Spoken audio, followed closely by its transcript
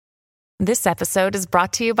This episode is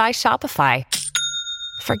brought to you by Shopify.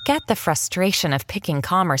 Forget the frustration of picking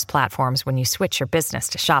commerce platforms when you switch your business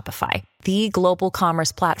to Shopify, the global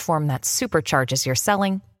commerce platform that supercharges your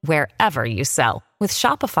selling wherever you sell. With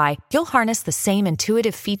Shopify, you'll harness the same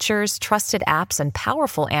intuitive features, trusted apps, and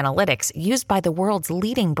powerful analytics used by the world's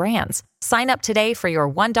leading brands. Sign up today for your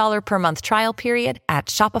 $1 per month trial period at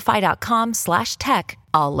shopify.com/tech,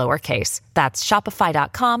 all lowercase. That's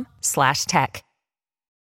shopify.com/tech.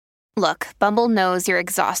 Look, Bumble knows you're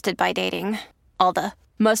exhausted by dating. All the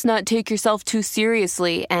must not take yourself too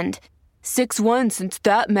seriously and 6'1" since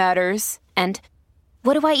that matters. And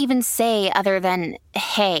what do I even say other than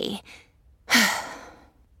hey?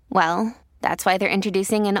 Well, that's why they're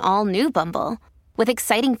introducing an all-new Bumble with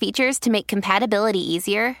exciting features to make compatibility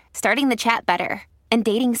easier, starting the chat better, and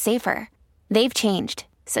dating safer. They've changed,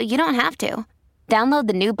 so you don't have to. Download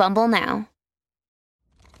the new Bumble now.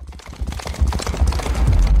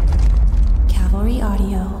 Cavalry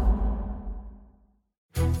Audio.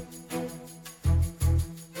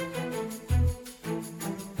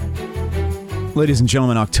 Ladies and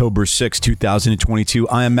gentlemen, October 6, 2022,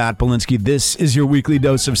 I am Matt Belinsky. This is your weekly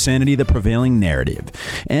dose of sanity, the prevailing narrative.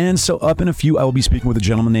 And so up in a few, I will be speaking with a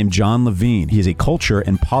gentleman named John Levine. He is a culture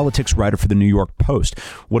and politics writer for the New York Post.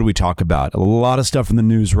 What do we talk about? A lot of stuff in the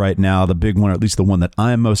news right now. The big one, or at least the one that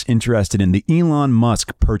I am most interested in, the Elon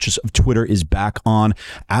Musk purchase of Twitter is back on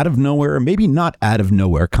out of nowhere, or maybe not out of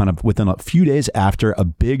nowhere, kind of within a few days after a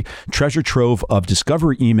big treasure trove of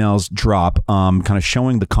discovery emails drop, kind of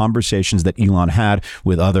showing the conversations that Elon had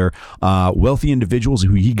with other wealthy individuals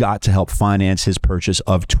who he got to help finance his purchase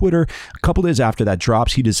of Twitter. A couple days after that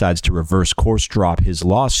drops, he decides to reverse course, drop his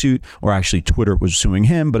lawsuit, or actually Twitter was suing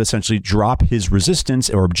him, but essentially drop his resistance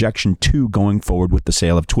or objection to going forward with the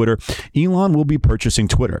sale of Twitter. Elon will be purchasing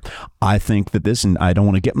Twitter. I think that this, and I don't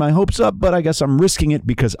want to get my hopes up, but I guess I'm risking it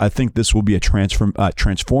because I think this will be a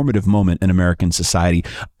transformative moment in American society.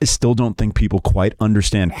 I still don't think people quite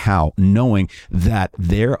understand how, knowing that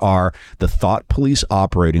there are the thought police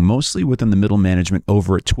operating mostly within the middle management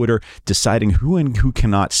over at Twitter, deciding who and who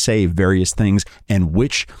cannot say various things and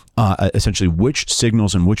which essentially which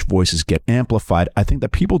signals and which voices get amplified. I think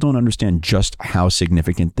that people don't understand just how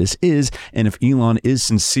significant this is. And if Elon is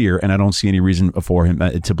sincere, and I don't see any reason for him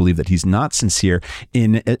to believe that he's not sincere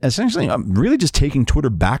in essentially really just taking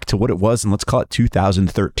Twitter back to what it was, and let's call it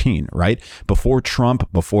 2013, right? Before Trump,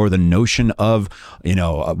 before the notion of,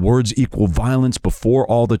 words equal violence, before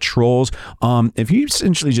all the trolls. If he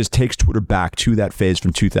essentially just takes Twitter back to that phase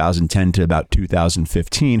from 2010 to about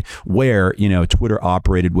 2015, where, Twitter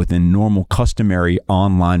operated within normal, customary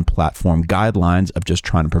online platform guidelines of just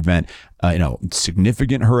trying to prevent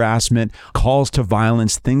significant harassment, calls to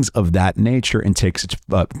violence, things of that nature, and takes its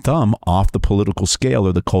thumb off the political scale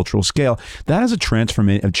or the cultural scale. That is a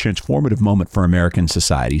transformative moment for American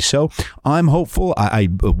society. So I'm hopeful. I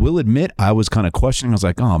will admit I was kind of questioning. I was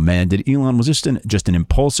like, oh man, did Elon, was this just an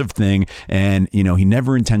impulsive thing? And, he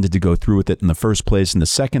never intended to go through with it in the first place. And the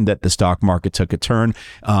second that the stock market took a turn,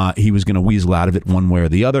 he was going to weasel out of it one way or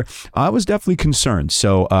the other. I was definitely concerned.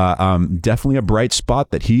 So definitely a bright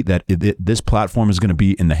spot that this platform is going to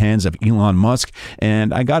be in the hands of Elon Musk.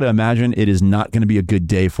 And I got to imagine it is not going to be a good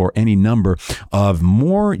day for any number of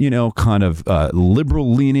more,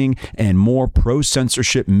 liberal leaning and more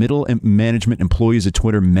pro-censorship middle management employees at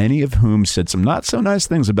Twitter, many of whom said some not so nice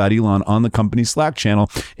things about Elon on the company Slack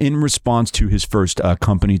channel in response to his first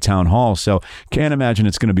company town hall. So can't imagine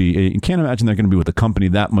they're going to be with the company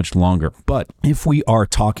that much longer. But if we are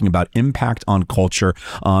talking about impact on culture,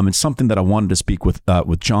 it's something that I wanted to speak with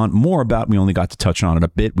John more about. We only got to touch on it a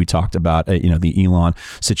bit. We talked about, the Elon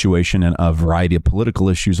situation and a variety of political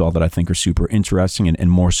issues, all that I think are super interesting,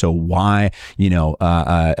 and more so why,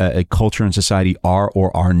 culture and society are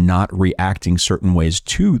or are not reacting certain ways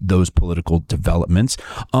to those political developments.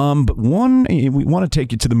 But we want to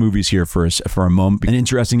take you to the movies here for a moment. An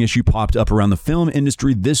interesting issue popped up around the film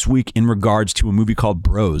industry this week in regards to a movie called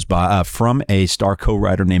Bros from a star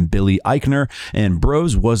co-writer named Billy Eichner. And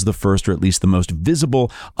Bros was the first, or at least the most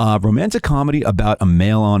visible, romantic comedy about a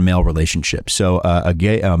male-on-male relationship. So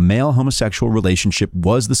a male homosexual relationship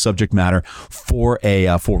was the subject matter for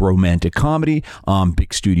romantic comedy.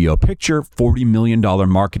 Big studio picture, $40 million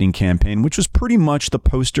marketing campaign, which was pretty much the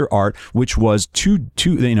poster art, which was two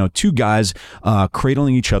guys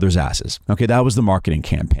cradling each other's asses. Okay, that was the marketing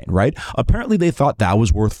campaign, right? Apparently they thought that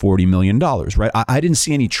was worth $40 million, right? I didn't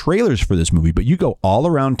see any trailers for this movie, but you go all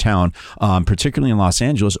around town, particularly in Los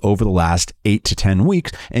Angeles, over the last 8 to 10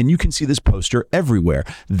 weeks, and you can see this poster everywhere.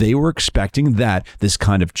 They were expecting that this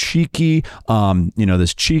kind of cheeky,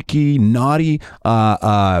 this cheeky, naughty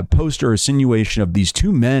poster insinuation of these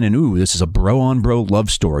two men, and ooh, this is a bro-on-bro love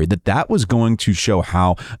story, that was going to show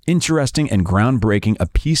how interesting and groundbreaking a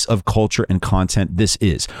piece of culture and content this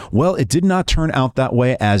is. Well, it did not turn out that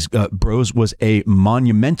way, as Bros was a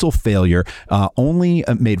monumental failure. Only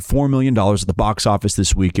made $4 million at the box office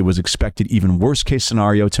this week. It was expected, even worst case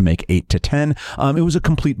scenario, to make 8 to 10. It was a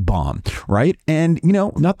complete bomb, right? And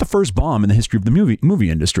not the first bomb in the history of the movie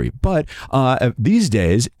industry, but these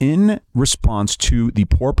days, in response to the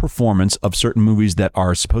poor performance of certain movies that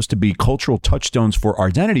are supposed to be cultural touchstones for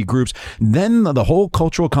identity groups, then the whole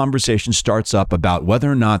cultural conversation starts up about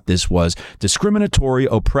whether or not this was discriminatory,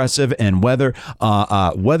 oppressive, and whether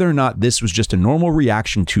or not this was just a normal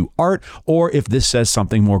reaction to art, or if this says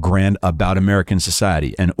something more grand about American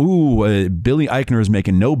society. And Billy Eichner is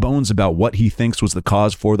making no bones about what he thinks was the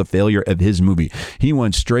cause for the failure of his movie. He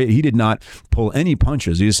went straight. He did not pull any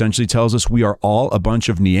punches. He essentially tells us we are all a bunch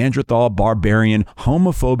of Neanderthal, barbarian,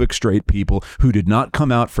 homophobic straight people who did not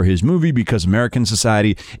come out for his movie because American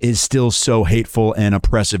society is still so hateful and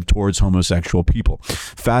oppressive towards homosexual people.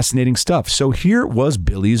 Fascinating stuff. So here was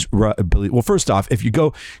Billy. Well, first off, if you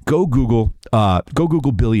go Google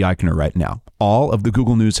Billy Eichner right now. All of the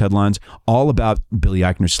Google News headlines, all about Billy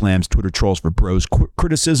Eichner slams Twitter trolls for Bros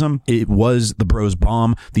criticism. It was the Bros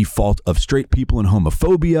bomb, the fault of straight people and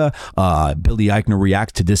homophobia. Billy Eichner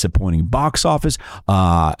reacts to disappointing box office,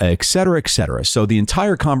 et cetera, et cetera. So the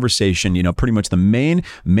entire conversation, pretty much the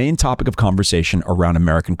main topic of conversation around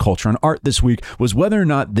American culture and art this week was whether or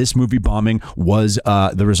not this movie bombing was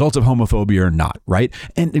the result of homophobia or not, right?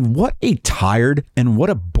 And what a tired and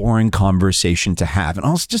what a boring conversation to have. And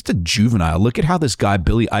also just a juvenile. Look at how this guy,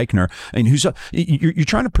 Billy Eichner, and you're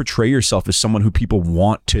trying to portray yourself as someone who people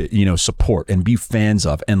want to, support and be fans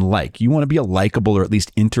of and like. You want to be a likable or at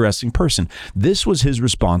least interesting person. This was his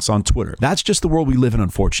response on Twitter. That's just the world we live in,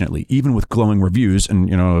 unfortunately, even with glowing reviews. And,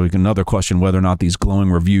 another question, whether or not these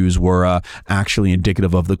glowing reviews were actually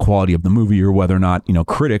indicative of the quality of the movie, or whether or not,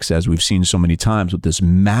 critics, as we've seen so many times with this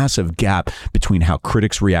massive gap between how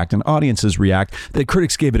critics react and audiences react, that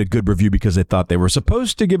critics gave it a good review because they thought they were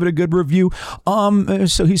supposed to give it a good review.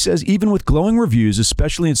 So he says, even with glowing reviews,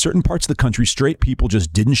 especially in certain parts of the country, straight people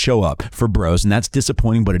just didn't show up for Bros, and that's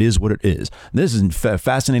disappointing, but it is what it is. This is a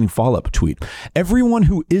fascinating follow-up tweet. Everyone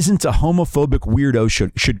who isn't a homophobic weirdo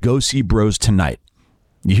should go see Bros tonight.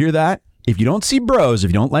 You hear that? If you don't see Bros,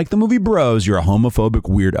 if you don't like the movie Bros, you're a homophobic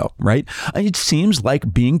weirdo, right? It seems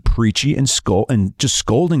like being preachy and just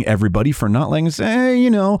scolding everybody for not liking,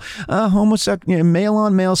 homosexual,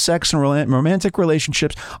 male-on-male sex and romantic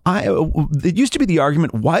relationships. It used to be the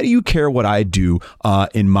argument, why do you care what I do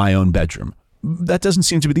in my own bedroom? That doesn't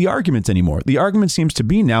seem to be the argument anymore. The argument seems to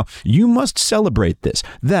be now, you must celebrate this,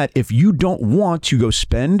 that if you don't want to go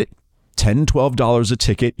spend $10, $12 a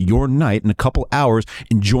ticket your night in a couple hours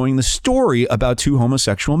enjoying the story about two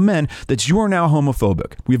homosexual men, that you are now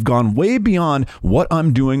homophobic. We've gone way beyond what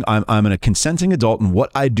I'm doing. I'm a consenting adult, and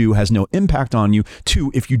what I do has no impact on you.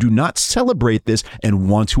 Two, if you do not celebrate this and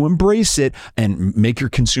want to embrace it and make your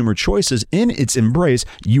consumer choices in its embrace,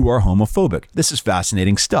 you are homophobic. This is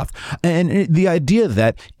fascinating stuff. And the idea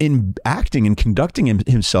that in acting and conducting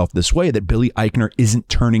himself this way, that Billy Eichner isn't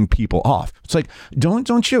turning people off. It's like,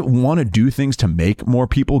 don't you want to do things to make more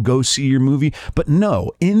people go see your movie? But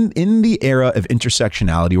no, in the era of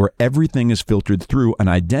intersectionality, where everything is filtered through an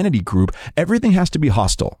identity group, everything has to be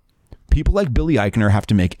hostile. People like Billy Eichner have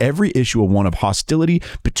to make every issue one of hostility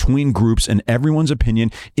between groups, and everyone's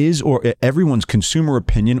opinion or everyone's consumer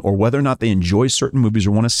opinion, or whether or not they enjoy certain movies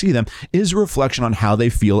or want to see them, is a reflection on how they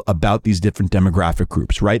feel about these different demographic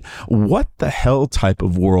groups, right? What the hell type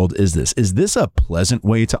of world is this? Is this a pleasant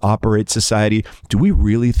way to operate society? Do we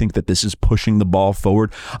really think that this is pushing the ball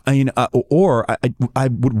forward? I mean, I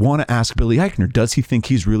would want to ask Billy Eichner, does he think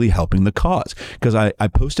he's really helping the cause? Because I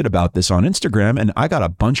posted about this on Instagram, and I got a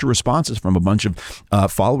bunch of responses from a bunch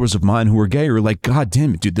of followers of mine who are gay, who are like, God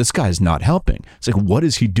damn it, dude, this guy's not helping. It's like, what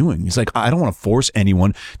is he doing? He's like, I don't want to force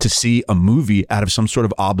anyone to see a movie out of some sort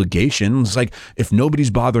of obligation. It's like, if nobody's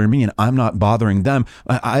bothering me and I'm not bothering them,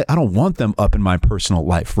 I don't want them up in my personal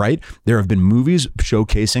life, right? There have been movies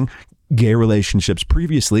showcasing gay relationships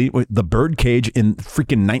previously. The Birdcage in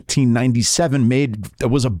freaking 1997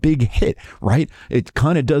 was a big hit, right? It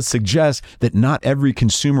kind of does suggest that not every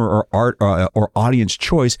consumer or art or audience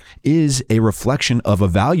choice is a reflection of a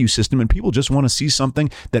value system, and people just want to see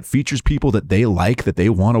something that features people that they like, that they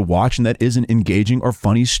want to watch, and that is an engaging or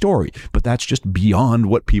funny story. But that's just beyond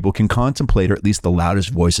what people can contemplate, or at least the loudest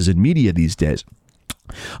voices in media these days.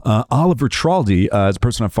 Oliver Traldi is a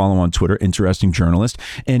person I follow on Twitter, interesting journalist,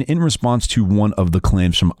 and in response to one of the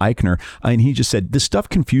claims from Eichner, and he just said, this stuff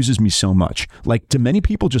confuses me so much. Like, do many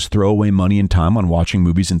people just throw away money and time on watching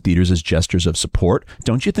movies in theaters as gestures of support?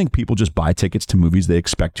 Don't you think people just buy tickets to movies they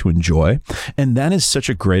expect to enjoy? And that is such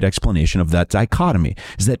a great explanation of that dichotomy,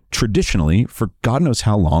 is that traditionally, for God knows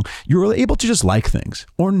how long, you're able to just like things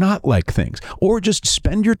or not like things, or just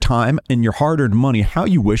spend your time and your hard-earned money how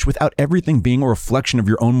you wish without everything being a reflection of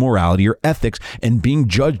your own morality or ethics and being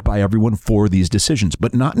judged by everyone for these decisions.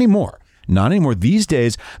 But not anymore. Not anymore. These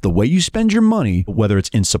days, the way you spend your money, whether it's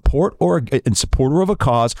in support or in supporter of a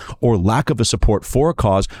cause or lack of a support for a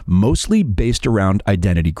cause, mostly based around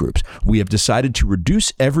identity groups. We have decided to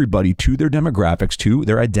reduce everybody to their demographics, to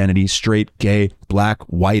their identity, straight, gay, black,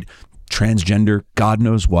 white, transgender, God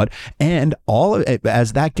knows what. And all of it,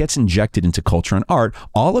 as that gets injected into culture and art,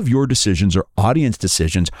 all of your decisions or audience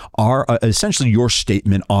decisions are essentially your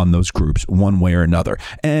statement on those groups one way or another.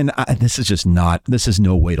 And this is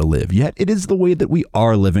no way to live. Yet it is the way that we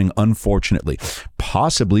are living, unfortunately.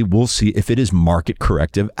 Possibly we'll see if it is market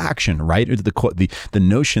corrective action, right? Or the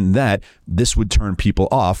notion that this would turn people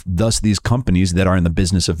off, thus these companies that are in the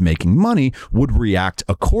business of making money would react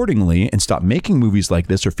accordingly and stop making movies like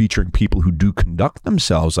this or featuring people who do conduct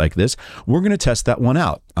themselves like this. We're going to test that one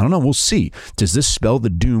out. I don't know. We'll see. Does this spell the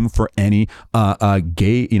doom for any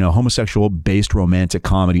gay, homosexual based romantic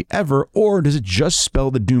comedy ever? Or does it just spell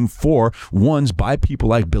the doom for ones by people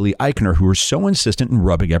like Billy Eichner, who are so insistent in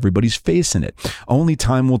rubbing everybody's face in it? Only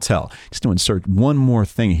time will tell. Just to insert one more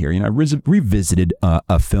thing here. I revisited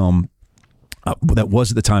a film that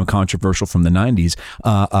was at the time controversial from the 90s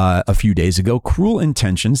a few days ago, Cruel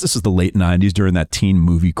Intentions. This is the late 90s during that teen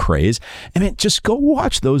movie craze. I mean, just go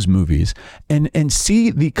watch those movies and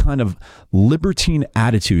see the kind of libertine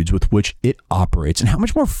attitudes with which it operates and how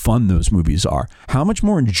much more fun those movies are, how much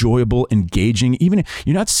more enjoyable, engaging. Even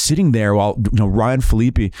you're not sitting there while Ryan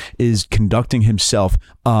Phillippe is conducting himself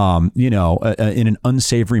in an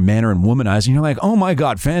unsavory manner and womanizing. You're like, oh my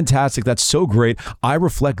God, fantastic. That's so great. I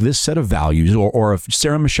reflect this set of values. Or if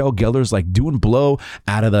Sarah Michelle Gellar's like doing blow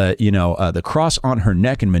out of the cross on her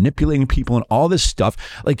neck and manipulating people and all this stuff,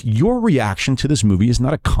 like your reaction to this movie is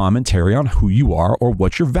not a commentary on who you are or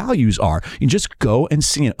what your values are. You just go and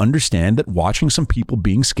see and understand that watching some people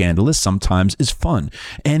being scandalous sometimes is fun.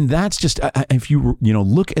 And that's just, if you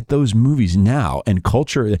look at those movies now and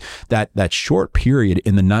culture, that short period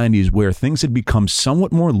in the 90s where things had become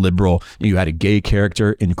somewhat more liberal. You had a gay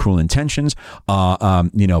character in Cruel Intentions.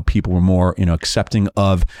 People were more accepting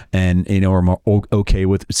of and are more okay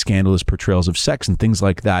with scandalous portrayals of sex and things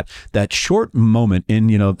like that. That short moment in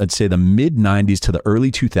let's say the mid 90s to the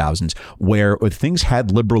early 2000s where things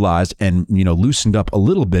had liberalized and loosened up a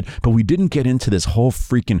little bit, but we didn't get into this whole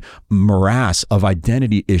freaking morass of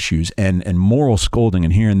identity issues and moral scolding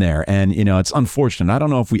and here and there. And it's unfortunate. I don't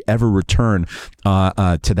know if we ever return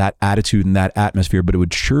to that attitude and that atmosphere, but it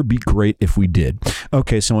would sure be great if we did.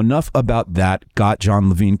 Okay, so enough about that. Got John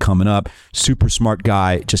Levine coming up. Super smart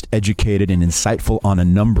guy, just educated and insightful on a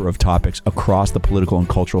number of topics across the political and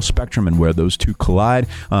cultural spectrum and where those two collide.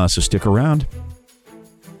 So stick around.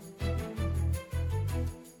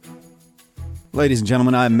 Ladies and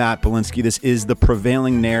gentlemen, I'm Matt Belinsky. This is The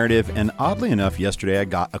Prevailing Narrative. And oddly enough, yesterday I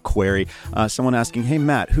got a query. Someone asking, hey,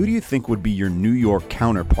 Matt, who do you think would be your New York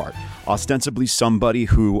counterpart? Ostensibly somebody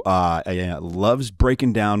who loves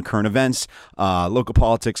breaking down current events, local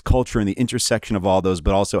politics, culture, and the intersection of all those,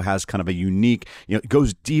 but also has kind of a unique,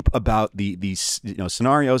 goes deep about these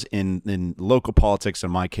scenarios in local politics, in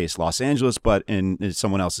my case, Los Angeles, but in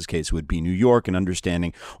someone else's case, it would be New York, and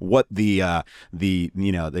understanding what the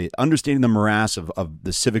understanding the morass of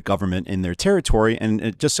the civic government in their territory. And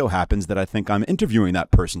it just so happens that I think I'm interviewing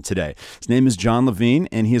that person today. His name is John Levine,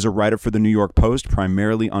 and he is a writer for the New York Post,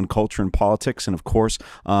 primarily on culture and politics, and of course,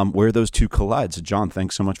 where those two collide. So, John,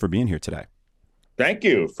 thanks so much for being here today. Thank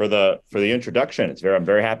you for the introduction. I'm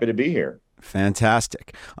very happy to be here.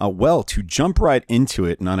 Fantastic. Well, to jump right into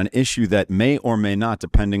it, and on an issue that may or may not,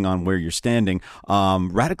 depending on where you're standing,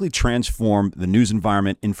 radically transform the news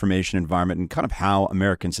environment, information environment, and kind of how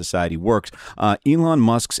American society works. Elon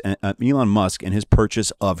Musk and his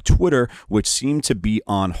purchase of Twitter, which seemed to be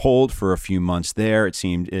on hold for a few months there. It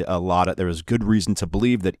seemed there was good reason to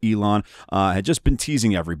believe that Elon had just been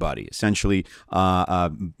teasing everybody, essentially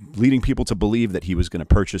leading people to believe that he was going to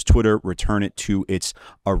purchase Twitter, return it to its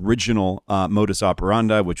original modus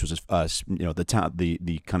operandi, which was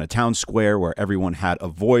the kind of town square where everyone had a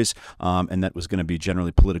voice, and that was going to be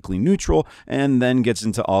generally politically neutral, and then gets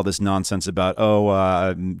into all this nonsense about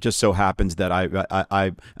just so happens that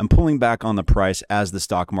I am pulling back on the price as the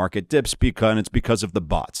stock market dips because it's because of the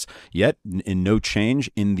bots. Yet, in no change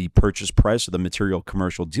in the purchase price of the material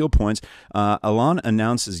commercial deal points, Elon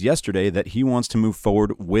announces yesterday that he wants to move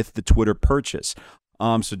forward with the Twitter purchase.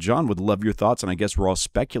 So, John, would love your thoughts, and I guess we're all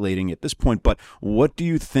speculating at this point, but what do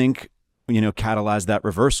you think, catalyzed that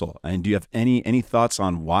reversal? And do you have any thoughts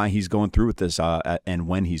on why he's going through with this and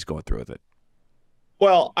when he's going through with it?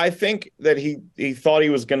 Well, I think that he thought he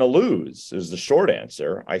was going to lose is the short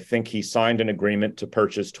answer. I think he signed an agreement to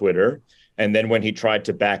purchase Twitter, and then when he tried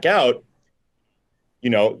to back out,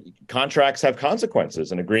 contracts have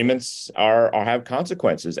consequences and agreements have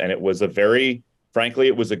consequences. And it was frankly,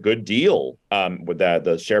 it was a good deal with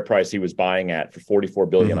the share price he was buying at for $44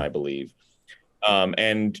 billion, I believe.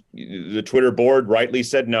 And the Twitter board rightly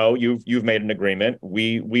said, no, you've made an agreement.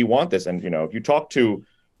 We want this. And, if you talk to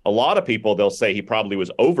a lot of people, they'll say he probably was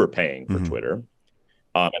overpaying for Twitter.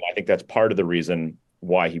 And I think that's part of the reason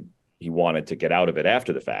why he wanted to get out of it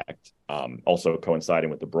after the fact, also coinciding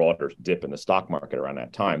with the broader dip in the stock market around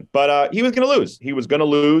that time. But he was going to lose. He was going to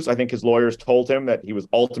lose. I think his lawyers told him that he was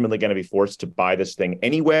ultimately going to be forced to buy this thing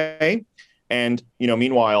anyway. And,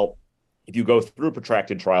 meanwhile, if you go through a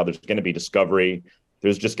protracted trial, there's going to be discovery.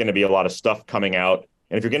 There's just going to be a lot of stuff coming out.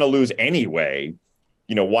 And if you're going to lose anyway,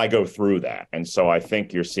 why go through that? And so I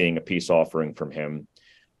think you're seeing a peace offering from him.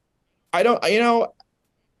 I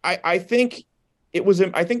think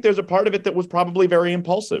there's a part of it that was probably very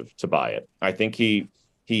impulsive to buy it. I think he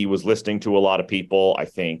was listening to a lot of people. I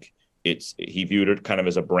think he viewed it kind of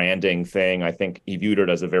as a branding thing. I think he viewed it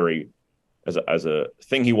as a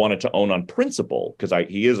thing he wanted to own on principle, because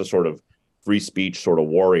he is a sort of free speech sort of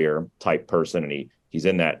warrior type person, and he's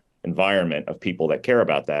in that environment of people that care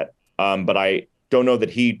about that. But I don't know that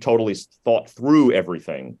he totally thought through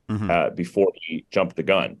everything before he jumped the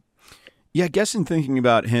gun. Yeah, I guess in thinking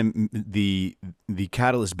about him, the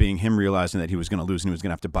catalyst being him realizing that he was going to lose and he was going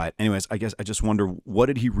to have to buy it. Anyways, I guess I just wonder, what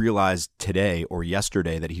did he realize today or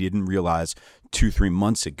yesterday that he didn't realize 2-3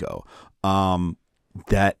 months ago?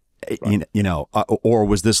 That, or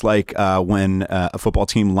was this like when a football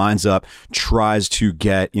team lines up, tries to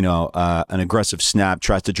get, an aggressive snap,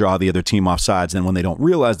 tries to draw the other team off sides, and when they don't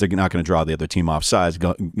realize they're not going to draw the other team off sides,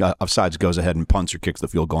 goes ahead and punts or kicks the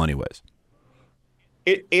field goal anyways?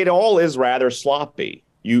 It all is rather sloppy.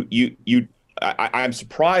 I'm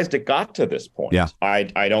surprised it got to this point. Yeah.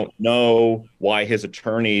 I don't know why his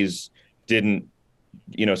attorneys didn't,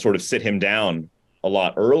 sort of sit him down a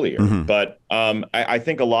lot earlier. But I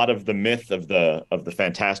think a lot of the myth of the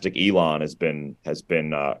fantastic Elon has been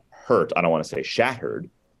hurt. I don't want to say shattered,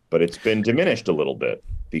 but it's been diminished a little bit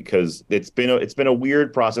because it's been a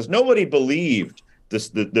weird process. Nobody believed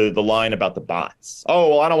the line about the bots. Oh,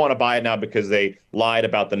 well, I don't want to buy it now because they lied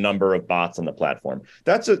about the number of bots on the platform.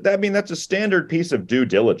 That's a standard piece of due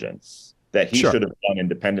diligence that he should have done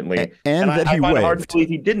independently. And that I find it hard to believe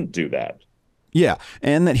he didn't do that. Yeah,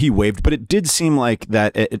 and that he waived, but it did seem like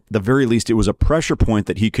that at the very least it was a pressure point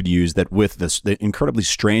that he could use, that with the incredibly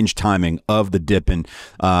strange timing of the dip in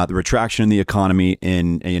the retraction in the economy,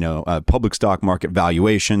 in public stock market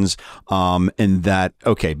valuations, and that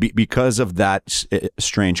because of that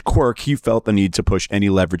strange quirk, he felt the need to push any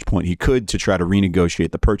leverage point he could to try to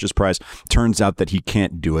renegotiate the purchase price. Turns out that he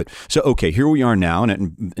can't do it. So here we are now,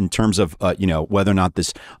 and in terms of whether or not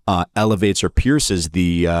this elevates or pierces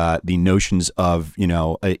the notions of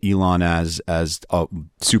Elon as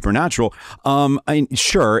supernatural.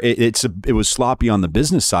 It was sloppy on the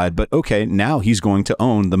business side, but now he's going to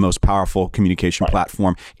own the most powerful communication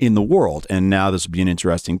platform in the world, and now this will be an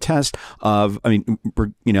interesting test of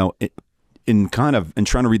in trying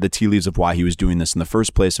to read the tea leaves of why he was doing this in the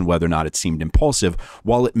first place and whether or not it seemed impulsive.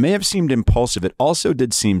 While it may have seemed impulsive, it also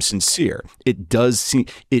did seem sincere. It does seem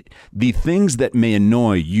the things that may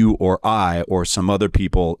annoy you or I or some other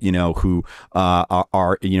people, who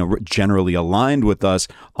are generally aligned with us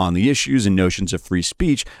on the issues and notions of free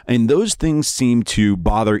speech. And those things seem to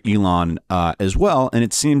bother Elon as well. And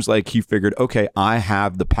it seems like he figured, I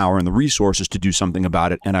have the power and the resources to do something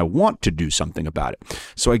about it, and I want to do something about it.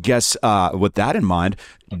 So I guess with that in mind,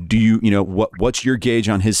 what's your gauge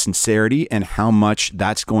on his sincerity and how much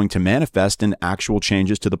that's going to manifest in actual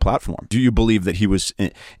changes to the platform? Do you believe that he was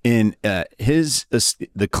in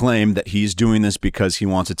the claim that he's doing this because he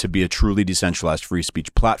wants it to be a truly decentralized free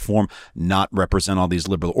speech platform, not represent all these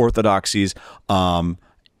liberal orthodoxies?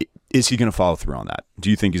 Is he going to follow through on that? Do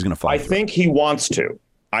you think he's going to follow through? I think he wants to.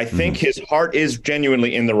 I think his heart is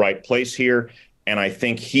genuinely in the right place here. And I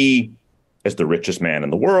think he, as the richest man in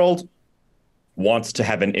the world, wants to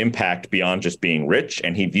have an impact beyond just being rich.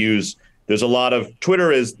 And he views there's a lot of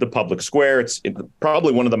Twitter is the public square. It's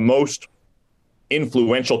probably one of the most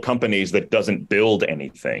influential companies that doesn't build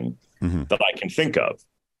anything that I can think of.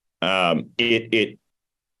 It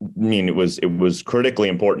was critically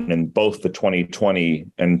important in both the 2020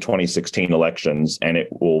 and 2016 elections, and it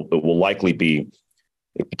will likely be,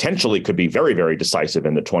 it potentially could be very, very decisive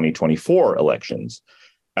in the 2024 elections,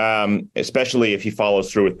 especially if he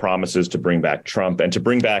follows through with promises to bring back Trump and to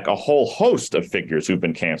bring back a whole host of figures who've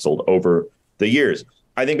been canceled over the years.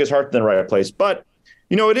 I think his heart's in the right place, but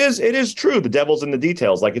it is true. The devil's in the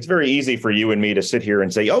details. Like, it's very easy for you and me to sit here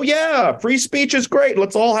and say, oh, yeah, free speech is great.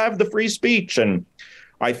 Let's all have the free speech. And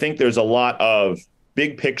I think there's a lot of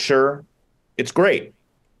big picture. It's great.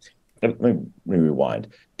 Let me rewind.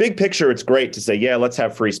 Big picture, it's great to say, yeah, let's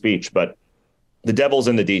have free speech. But the devil's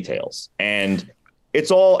in the details. And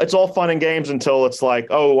it's all fun and games until it's like,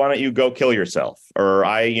 oh, why don't you go kill yourself? Or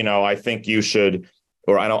I think you should,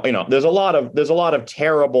 or I don't, there's a lot of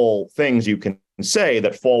terrible things you can say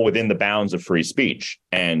that fall within the bounds of free speech.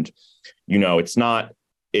 And, it's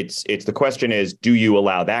the question is, do you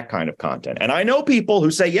allow that kind of content? And I know people who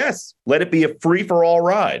say, yes, let it be a free for all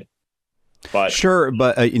ride. But sure,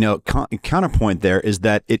 but counterpoint there is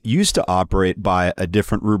that it used to operate by a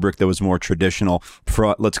different rubric that was more traditional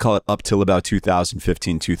for, let's call it, up till about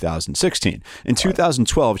 2015, 2016. In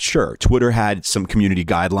 2012, sure, Twitter had some community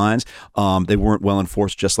guidelines. They weren't well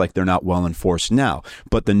enforced, just like they're not well enforced now.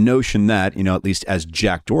 But the notion that, at least as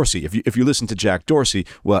Jack Dorsey, if you listen to Jack Dorsey,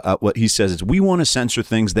 what he says is, we want to censor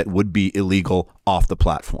things that would be illegal off the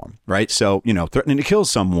platform, right? So, threatening to kill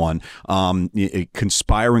someone,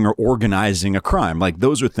 conspiring or organizing a crime, like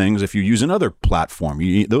those are things, if you use another platform,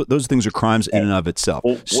 those things are crimes in and of itself.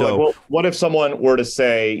 Well, what if someone were to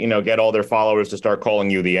say, get all their followers to start calling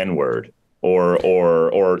you the N-word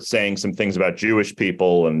or saying some things about Jewish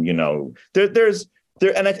people, and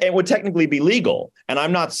it would technically be legal. And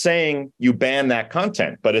I'm not saying you ban that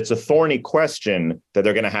content, but it's a thorny question that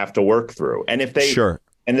they're going to have to work through. And if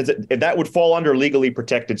if that would fall under legally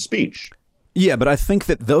protected speech. Yeah, but I think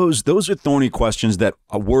that those are thorny questions that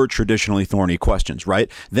were traditionally thorny questions,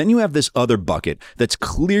 right? Then you have this other bucket that's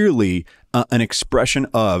clearly an expression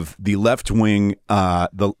of the left wing,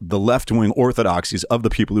 the left wing orthodoxies of the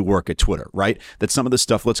people who work at Twitter, right? That some of the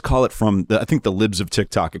stuff, let's call it from I think the Libs of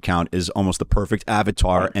TikTok account is almost the perfect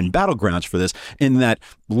avatar and battlegrounds for this, in that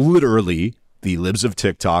literally the Libs of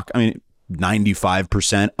TikTok,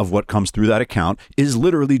 95% of what comes through that account is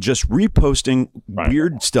literally just reposting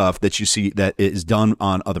weird stuff that you see that is done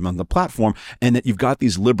on the platform, and that you've got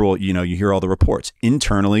these liberal, you hear all the reports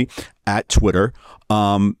internally at Twitter,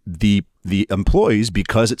 the employees,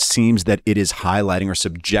 because it seems that it is highlighting or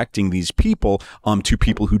subjecting these people to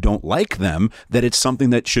people who don't like them, that it's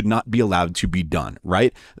something that should not be allowed to be done,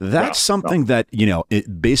 right? That's something that,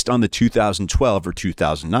 based on the 2012 or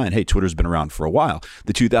 2009, hey, Twitter's been around for a while,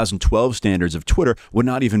 the 2012 standards of Twitter would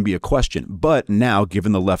not even be a question. But now,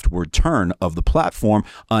 given the leftward turn of the platform,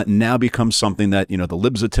 now becomes something that, the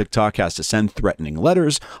Libs of TikTok has to send threatening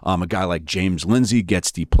letters. A guy like James Lindsay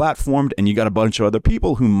gets deplatformed, and you got a bunch of other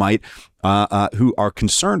people who might who are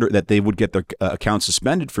concerned that they would get their account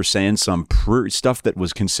suspended for saying some stuff that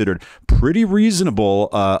was considered pretty reasonable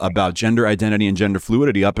about gender identity and gender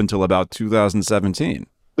fluidity up until about 2017.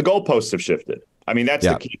 The goalposts have shifted. That's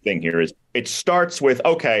the key thing here is it starts with,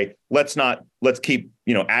 okay, let's keep,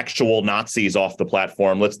 actual Nazis off the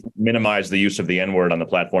platform. Let's minimize the use of the N-word on the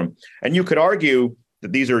platform. And you could argue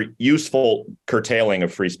that these are useful curtailing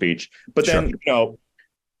of free speech. But then,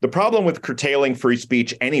 the problem with curtailing free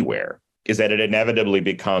speech anywhere is that it inevitably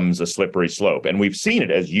becomes a slippery slope. And we've seen it,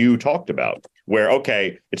 as you talked about, where,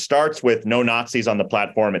 okay, it starts with no Nazis on the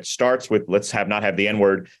platform. It starts with let's not have the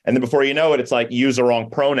N-word. And then before you know it, it's like use the wrong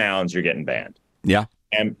pronouns, you're getting banned. Yeah.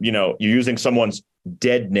 And, you're using someone's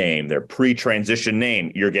dead name, their pre-transition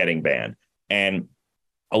name, you're getting banned. And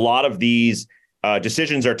a lot of these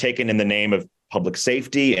decisions are taken in the name of public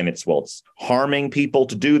safety. And it's harming people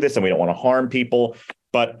to do this. And we don't want to harm people.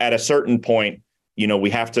 But at a certain point, we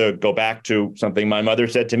have to go back to something my mother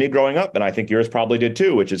said to me growing up, and I think yours probably did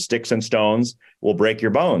too, which is sticks and stones will break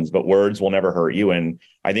your bones, but words will never hurt you. And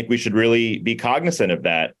I think we should really be cognizant of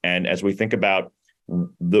that. And as we think about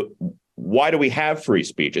why do we have free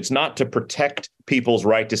speech? It's not to protect people's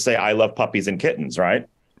right to say, I love puppies and kittens, right?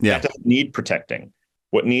 Yeah. That doesn't need protecting.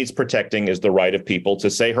 What needs protecting is the right of people to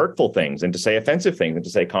say hurtful things and to say offensive things and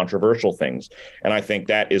to say controversial things. And I think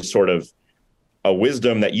that is sort of a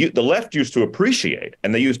wisdom that the left used to appreciate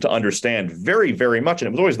and they used to understand very, very much. And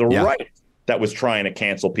it was always the right that was trying to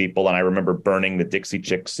cancel people. And I remember burning the Dixie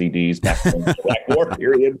Chicks CDs back in the Black War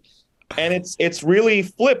period. And it's really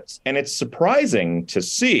flipped, and it's surprising to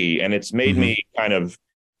see. And it's made me kind of,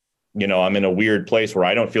 I'm in a weird place where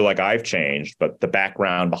I don't feel like I've changed, but the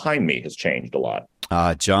background behind me has changed a lot.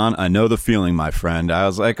 John, I know the feeling, my friend. I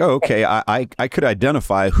was like, oh, okay, I could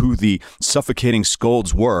identify who the suffocating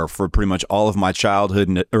scolds were for pretty much all of my childhood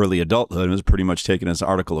and early adulthood. It was pretty much taken as an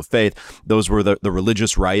article of faith. Those were the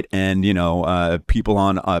religious right and, people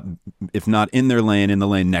on, if not in their lane, in the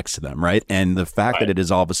lane next to them, right? And the fact that it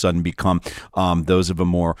has all of a sudden become those of a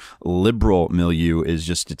more liberal milieu is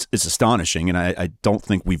just, it's astonishing. And I don't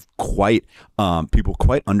think we've people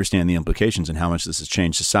quite understand the implications and how much this has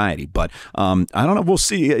changed society. But I don't know. We'll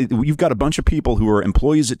see. You've got a bunch of people who are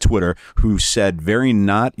employees at Twitter who said very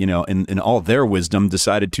not, in all their wisdom,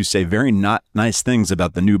 decided to say very not nice things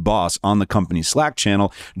about the new boss on the company's Slack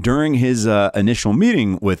channel during his initial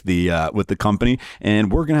meeting with the company.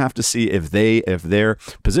 And we're going to have to see if their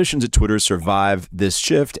positions at Twitter survive this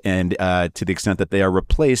shift, and to the extent that they are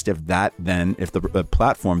replaced, if the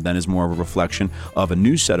platform then is more of a reflection of a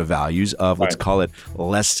new set of values of, let's call it,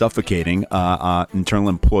 less suffocating internal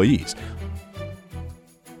employees.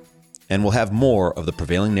 And we'll have more of the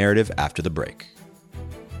prevailing narrative after the break.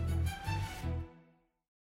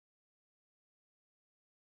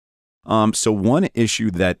 So one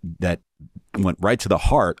issue that went right to the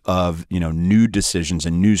heart of new decisions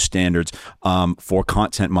and new standards for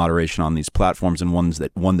content moderation on these platforms, and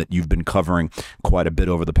one that you've been covering quite a bit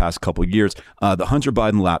over the past couple of years, the Hunter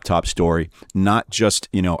Biden laptop story, not just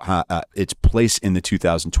its place in the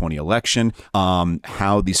 2020 election,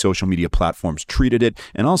 how the social media platforms treated it,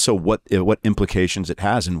 and also what implications it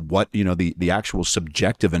has, and what the actual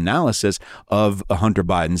subjective analysis of Hunter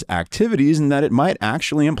Biden's activities, and that it might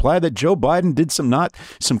actually imply that Joe Biden did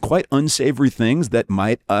some quite unsavory things that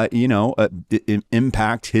might,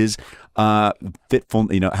 impact his fitful,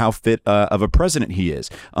 how fit of a president he is.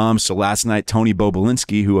 So last night, Tony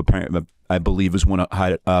Bobulinski, who apparently, I believe, was one of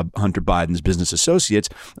Hunter Biden's business associates,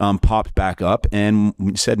 popped back up and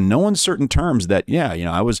said in no uncertain terms that,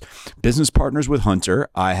 I was business partners with Hunter.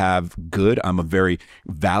 I'm a very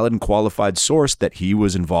valid and qualified source that he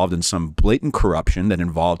was involved in some blatant corruption that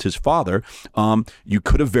involved his father. You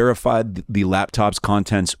could have verified the laptop's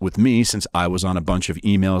contents with me, since I was on a bunch of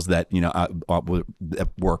emails that, that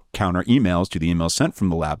were counter emails to the emails sent from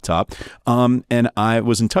the laptop. And I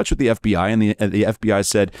was in touch with the FBI, and the FBI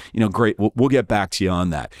said, great, we'll get back to you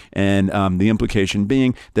on that. And the implication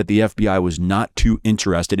being that the FBI was not too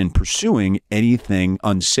interested in pursuing anything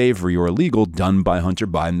unsavory or illegal done by Hunter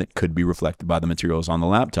Biden that could be reflected by the materials on the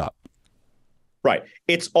laptop. Right.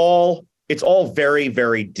 It's all very,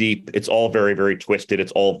 very deep. It's all very, very twisted.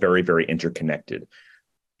 It's all very, very interconnected.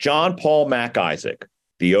 John Paul Mac Isaac,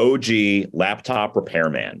 the OG laptop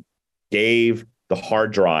repairman, gave the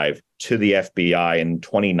hard drive to the FBI in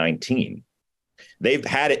 2019. They've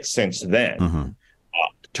had it since then.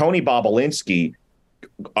 Tony Bobulinski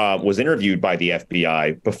was interviewed by the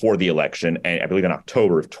FBI before the election, and I believe in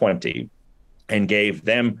October of 20, and gave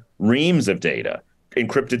them reams of data,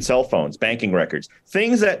 encrypted cell phones, banking records,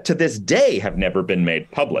 things that to this day have never been made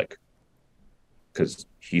public because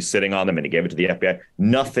he's sitting on them, and he gave it to the FBI.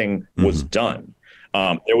 Nothing was done.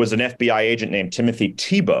 There was an FBI agent named Timothy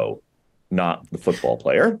Tebow, not the football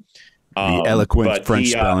player. The eloquent French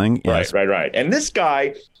spelling. Yes. Right. And this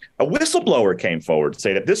guy, a whistleblower, came forward to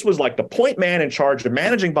say that this was like the point man in charge of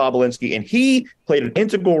managing Bobulinski, and he played an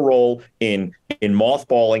integral role in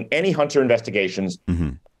mothballing any Hunter investigations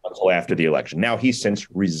until after the election. Now he's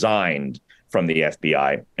since resigned from the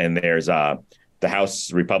FBI, and there's the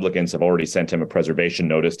House Republicans have already sent him a preservation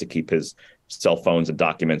notice to keep his cell phones and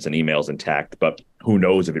documents and emails intact, but who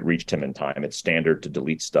knows if it reached him in time. It's standard to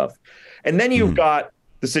delete stuff. And then you've got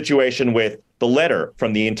the situation with the letter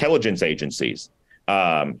from the intelligence agencies.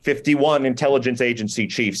 51 intelligence agency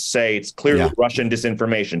chiefs say it's clearly Russian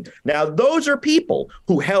disinformation. Now, those are people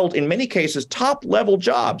who held, in many cases, top-level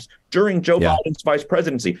jobs during Joe Biden's vice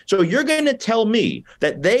presidency. So you're going to tell me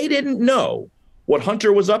that they didn't know what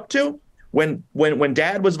Hunter was up to when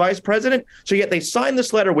Dad was vice president? So yet they signed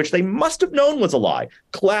this letter, which they must have known was a lie.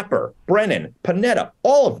 Clapper, Brennan, Panetta,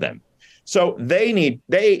 all of them. So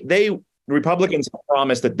Republicans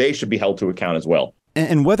promised that they should be held to account as well.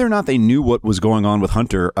 And whether or not they knew what was going on with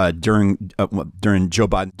Hunter during Joe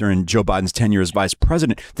Biden's tenure as vice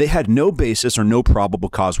president, they had no basis or no probable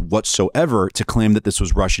cause whatsoever to claim that this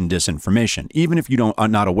was Russian disinformation, even if you are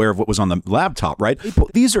not aware of what was on the laptop. Right?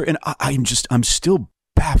 These are, and I'm still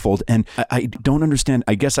baffled, and I don't understand.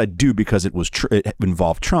 I guess I do because it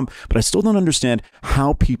involved Trump, but I still don't understand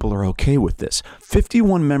how people are okay with this.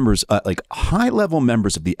 51 members, like high-level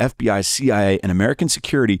members of the FBI, CIA, and American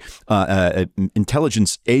security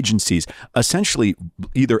intelligence agencies, essentially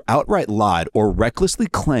either outright lied or recklessly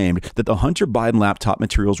claimed that the Hunter Biden laptop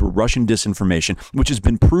materials were Russian disinformation, which has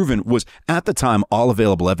been proven was, at the time, all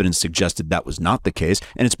available evidence suggested that was not the case,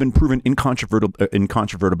 and it's been proven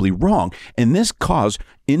incontrovertibly wrong. And this caused,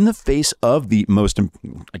 in the face of the most,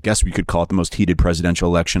 I guess we could call it the most heated presidential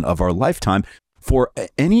election of our lifetime, for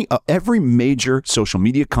every major social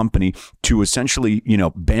media company to essentially,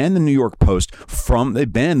 ban the New York Post they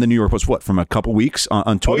banned the New York Post, from a couple weeks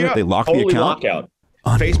on Twitter? Oh, yeah. They locked Totally the account. Lockout.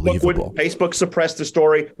 Facebook suppressed the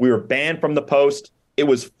story. We were banned from the Post. It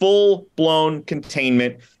was full-blown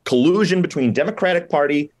containment, collusion between Democratic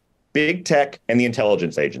Party, big tech, and the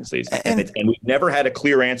intelligence agencies. And we've never had a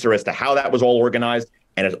clear answer as to how that was all organized,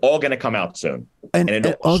 and it's all going to come out soon. And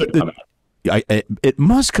it should come out. It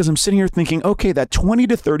must, because I'm sitting here thinking, okay, that 20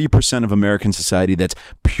 to 30% of American society that's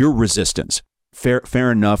pure resistance.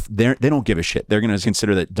 Fair enough. They don't give a shit. They're going to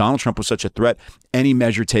consider that Donald Trump was such a threat. Any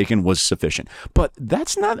measure taken was sufficient. But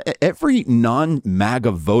that's not every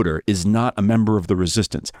non-MAGA voter is not a member of the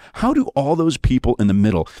resistance. How do all those people in the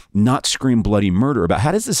middle not scream bloody murder about?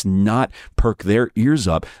 How does this not perk their ears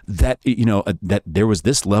up that that there was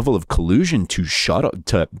this level of collusion to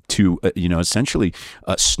essentially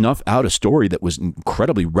snuff out a story that was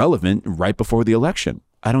incredibly relevant right before the election?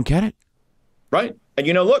 I don't get it. Right. And,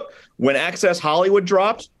 look, when Access Hollywood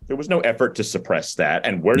dropped, there was no effort to suppress that.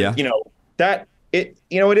 And it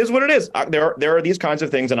is what it is. There are these kinds of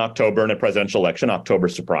things in October in a presidential election, October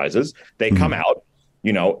surprises. They come out,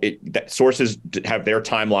 that sources have their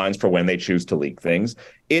timelines for when they choose to leak things.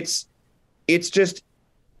 It's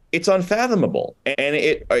unfathomable. And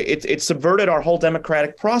it subverted our whole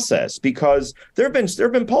democratic process, because there have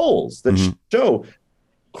been polls that show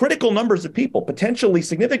critical numbers of people, potentially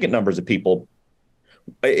significant numbers of people,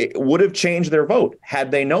 it would have changed their vote had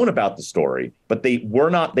they known about the story, but they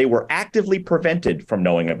were actively prevented from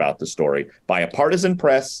knowing about the story by a partisan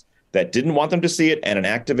press that didn't want them to see it, and an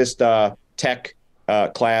activist tech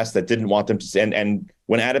class that didn't want them to see, and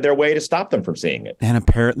went out of their way to stop them from seeing it. And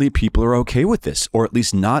apparently people are okay with this, or at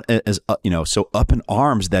least not as so up in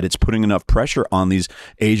arms that it's putting enough pressure on these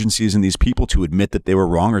agencies and these people to admit that they were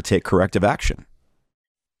wrong or take corrective action.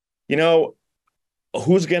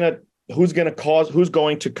 Who's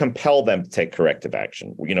going to compel them to take corrective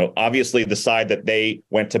action? Obviously the side that they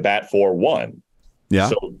went to bat for won. Yeah.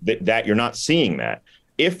 So that you're not seeing that.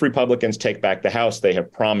 If Republicans take back the House, they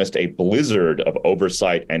have promised a blizzard of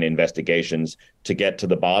oversight and investigations to get to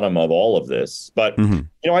the bottom of all of this. But,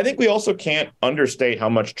 I think we also can't understate how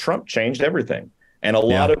much Trump changed everything. And a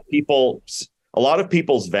lot of people's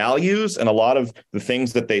values and a lot of the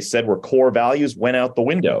things that they said were core values went out the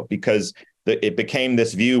window, because it became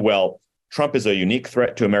this view, well, Trump is a unique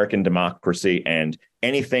threat to American democracy, and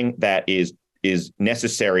anything that is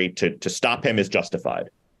necessary to stop him is justified.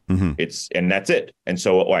 And that's it. And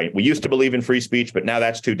so we used to believe in free speech, but now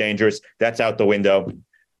that's too dangerous. That's out the window.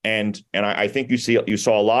 And I think you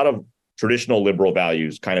saw a lot of traditional liberal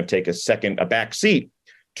values kind of take a back seat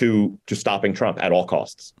to stopping Trump at all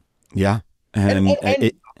costs. Yeah.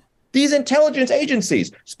 And these intelligence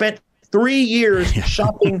agencies spent 3 years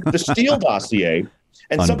shopping the Steele dossier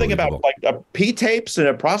and something about P-tapes and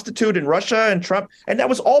a prostitute in Russia and Trump. And that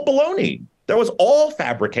was all baloney. That was all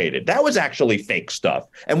fabricated. That was actually fake stuff.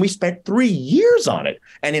 And we spent 3 years on it.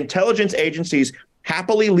 And intelligence agencies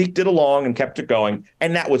happily leaked it along and kept it going.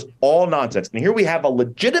 And that was all nonsense. And here we have a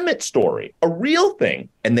legitimate story, a real thing,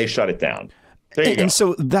 and they shut it down. And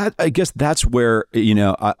so that, I guess that's where,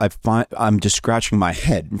 I find I'm just scratching my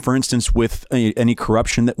head. For instance, with any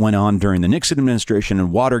corruption that went on during the Nixon administration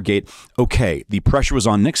and Watergate, okay, the pressure was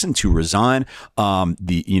on Nixon to resign.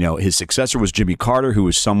 His successor was Jimmy Carter, who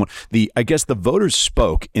was someone, I guess the voters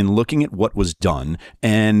spoke in looking at what was done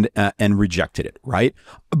and rejected it, right?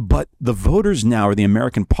 But the voters now are the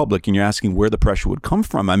American public, and you're asking where the pressure would come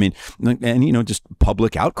from. I mean, and, just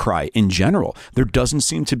public outcry in general. There doesn't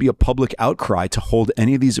seem to be a public outcry to hold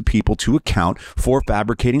any of these people to account for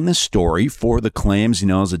fabricating the story, for the claims,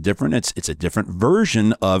 it's a different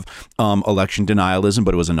version of election denialism,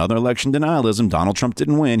 but it was another election denialism. Donald Trump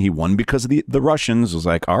didn't win. He won because of the Russians. It was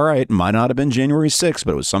like, all right, it might not have been January 6th,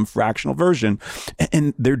 but it was some fractional version.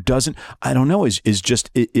 And there doesn't, I don't know, is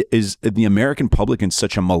the American public in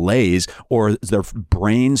such a malaise, or is their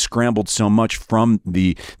brain scrambled so much from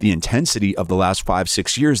the intensity of the last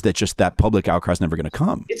 5-6 years that just that public outcry is never going to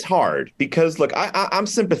come? It's hard because, look, I'm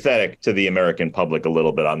sympathetic to the American public a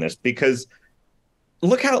little bit on this, because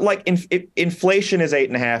look how like inflation is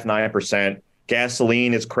 8.5%, 9%.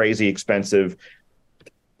 Gasoline is crazy expensive.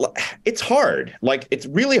 It's hard. Like, it's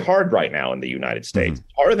really hard right now in the United States. Mm-hmm.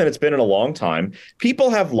 Harder than it's been in a long time. People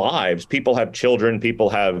have lives. People have children. People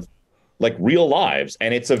have like real lives.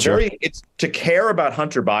 And it's it's to care about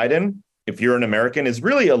Hunter Biden, if you're an American, is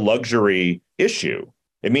really a luxury issue.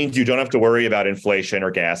 It means you don't have to worry about inflation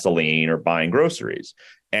or gasoline or buying groceries.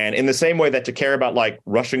 And in the same way that to care about like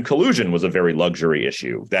Russian collusion was a very luxury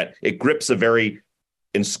issue, that it grips a very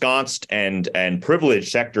ensconced and privileged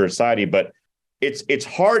sector of society. But it's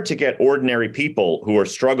hard to get ordinary people who are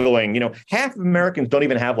struggling. You know, half of Americans don't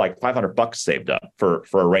even have like $500 saved up for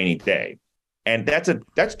a rainy day. And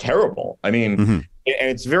that's terrible. I mean, and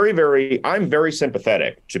it's I'm very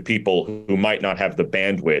sympathetic to people who might not have the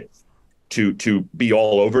bandwidth to be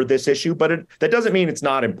all over this issue, but that doesn't mean it's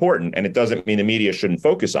not important, and it doesn't mean the media shouldn't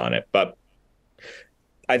focus on it. But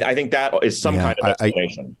I think that is some kind of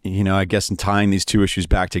explanation. I guess in tying these two issues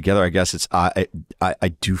back together, I guess it's I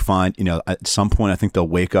do find, at some point, I think they'll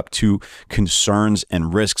wake up to concerns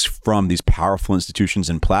and risks from these powerful institutions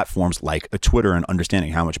and platforms like Twitter, and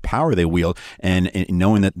understanding how much power they wield, and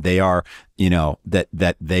knowing that they are,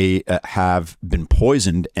 that they have been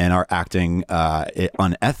poisoned and are acting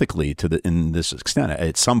unethically in this extent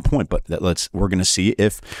at some point. But we're going to see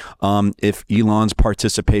if Elon's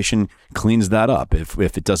participation cleans that up.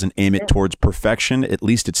 If it doesn't aim it towards perfection, at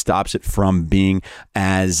least it stops it from being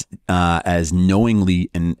as knowingly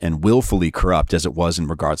and willfully corrupt as it was in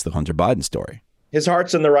regards to the Hunter Biden story. His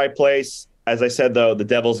heart's in the right place. As I said, though, the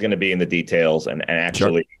devil's going to be in the details and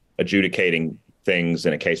actually adjudicating things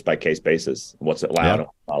in a case-by-case basis. What's allowed,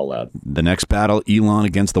 not allowed. The next battle, Elon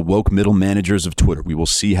against the woke middle managers of Twitter. We will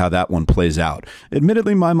see how that one plays out.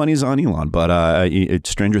 Admittedly, my money's on Elon, but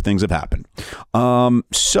stranger things have happened.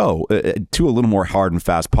 So, to a little more hard and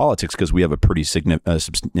fast politics, because we have a pretty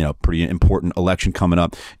pretty important election coming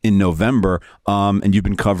up in November. And you've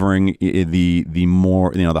been covering the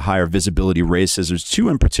more, the higher visibility races. There's two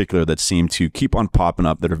in particular that seem to keep on popping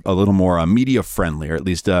up that are a little more media friendly, or at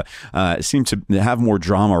least seem to have more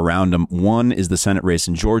drama around them. One is the Senate race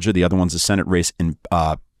in Georgia. The other one's the Senate race in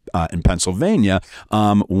Pennsylvania.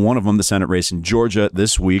 One of them, the Senate race in Georgia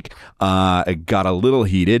this week, got a little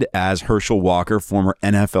heated as Herschel Walker, former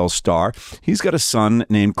NFL star, he's got a son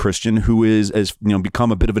named Christian who has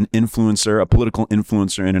become a bit of an influencer, a political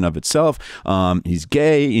influencer in and of itself. He's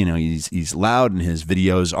gay, he's loud, and his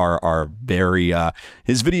videos are very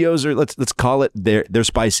his videos are, let's call it, they're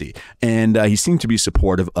spicy. And he seemed to be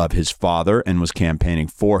supportive of his father and was campaigning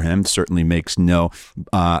for him. Certainly makes no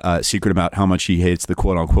secret about how much he hates the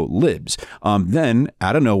quote unquote libs. Then,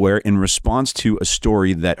 out of nowhere, in response to a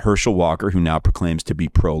story that Herschel Walker, who now proclaims to be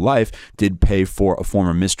pro-life, did pay for a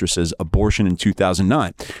former mistress's abortion in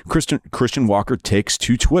 2009, Christian Walker takes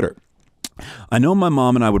to Twitter. I know my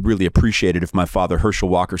mom and I would really appreciate it if my father, Herschel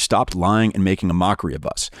Walker, stopped lying and making a mockery of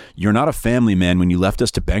us. You're not a family man when you left us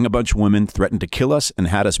to bang a bunch of women, threatened to kill us, and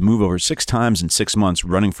had us move over 6 times in 6 months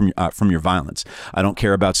running from your violence. I don't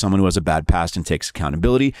care about someone who has a bad past and takes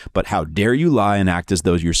accountability, but how dare you lie and act as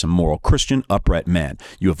though you're some moral Christian, upright man.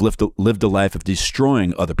 You have lived a life of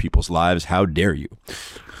destroying other people's lives. How dare you?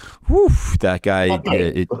 Whew, that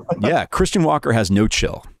guy, Christian Walker has no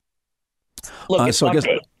chill. Look, so I guess,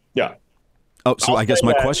 good. Yeah. Oh, so I guess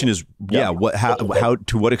my question is, how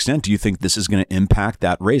to what extent do you think this is going to impact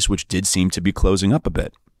that race, which did seem to be closing up a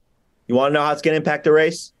bit? You want to know how it's going to impact the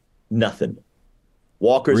race? Nothing.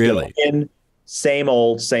 Walker's going to win. Same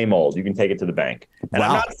old, same old. You can take it to the bank. And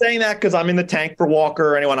I'm not saying that because I'm in the tank for Walker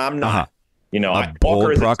or anyone. I'm not. A bold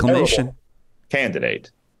Walker is proclamation. A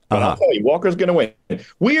candidate. But I'll tell you, Walker's going to win.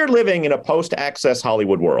 We are living in a post-access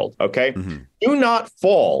Hollywood world, okay? Mm-hmm. Do not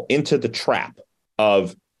fall into the trap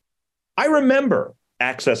of, I remember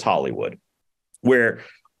Access Hollywood, where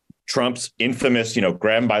Trump's infamous,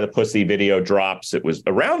 grab him by the pussy video drops. It was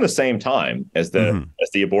around the same time as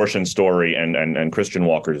the abortion story and Christian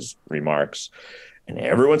Walker's remarks. And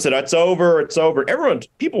everyone said, it's over, it's over.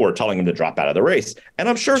 People were telling him to drop out of the race. And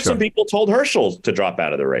I'm sure some people told Herschel to drop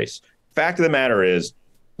out of the race. Fact of the matter is,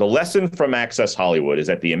 the lesson from Access Hollywood is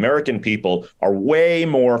that the American people are way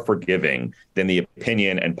more forgiving than the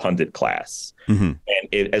opinion and pundit class. Mm-hmm.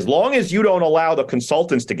 And as long as you don't allow the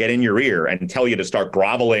consultants to get in your ear and tell you to start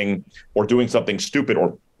groveling or doing something stupid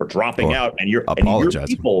or dropping out, and your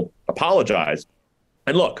people apologize.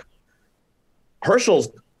 And look, Herschel's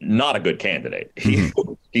not a good candidate.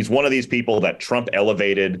 He's one of these people that Trump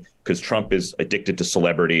elevated because Trump is addicted to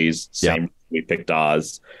celebrities. Same, we picked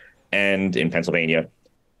Oz, and in Pennsylvania.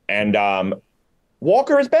 And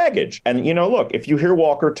Walker is baggage. And, look, if you hear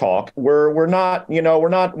Walker talk, we're not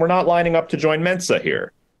lining up to join Mensa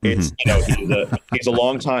here. It's, he's a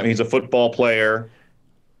long time. He's a football player.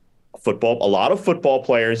 A lot of football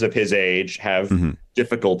players of his age have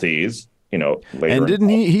difficulties, later. And didn't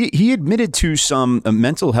he admitted to some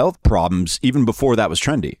mental health problems even before that was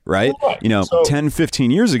trendy, right? Right. 10,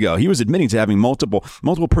 15 years ago, he was admitting to having multiple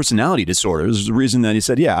personality disorders. There's the reason that he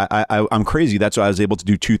said, I'm crazy. That's why I was able to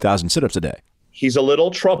do 2,000 sit-ups a day. He's a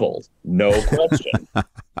little troubled, no question.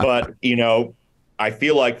 But, I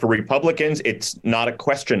feel like for Republicans, it's not a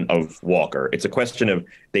question of Walker. It's a question of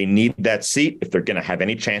they need that seat if they're going to have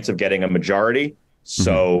any chance of getting a majority.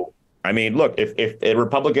 So, I mean, look, if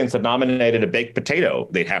Republicans had nominated a baked potato,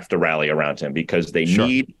 they'd have to rally around him because they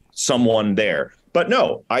need someone there. But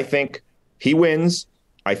no, I think he wins.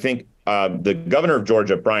 I think the governor of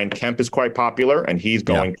Georgia, Brian Kemp, is quite popular, and he's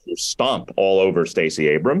going to stomp all over Stacey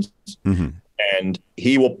Abrams. And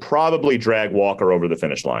he will probably drag Walker over the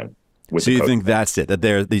finish line. So you think that's it? That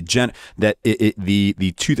the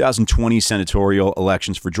 2020 senatorial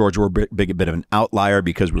elections for Georgia were a bit of an outlier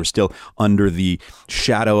because we were still under the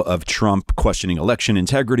shadow of Trump questioning election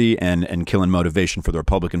integrity and killing motivation for the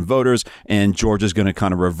Republican voters, and Georgia's going to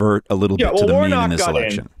kind of revert a little bit to the mean in this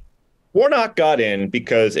election. Warnock got in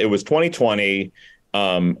because it was 2020.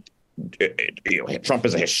 Trump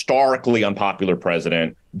is a historically unpopular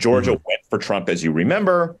president. Georgia went for Trump, as you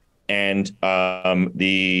remember, and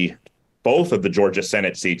both of the Georgia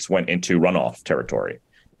Senate seats went into runoff territory.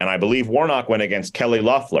 And I believe Warnock went against Kelly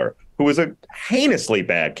Loeffler, who was a heinously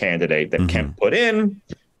bad candidate that Kemp put in,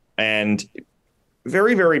 and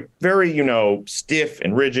very, very, very, stiff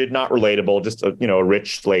and rigid, not relatable, just a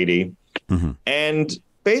rich lady. And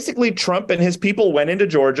basically Trump and his people went into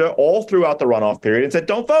Georgia all throughout the runoff period and said,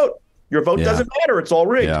 don't vote. Your vote doesn't matter. It's all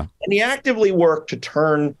rigged. And he actively worked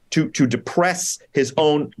to depress his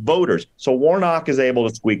own voters. So Warnock is able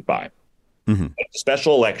to squeak by. It's a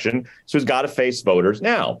special election, so he's got to face voters.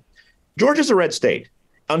 Now, Georgia's a red state.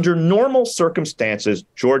 Under normal circumstances,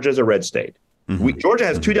 Georgia's a red state. Georgia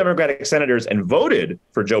has two Democratic senators and voted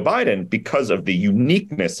for Joe Biden because of the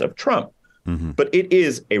uniqueness of Trump. But it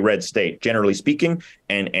is a red state, generally speaking,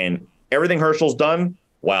 and everything Herschel's done,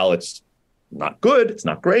 while it's not good, it's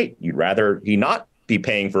not great, you'd rather he not be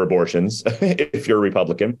paying for abortions if you're a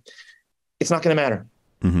Republican, it's not going to matter.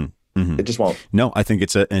 It just won't. No, I think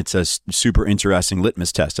it's a super interesting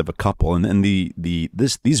litmus test of a couple. And then these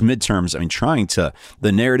midterms, I mean,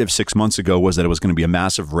 the narrative 6 months ago was that it was going to be a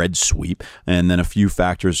massive red sweep. And then a few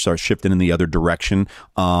factors start shifting in the other direction,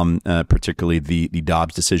 particularly the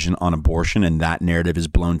Dobbs decision on abortion. And that narrative is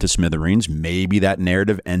blown to smithereens. Maybe that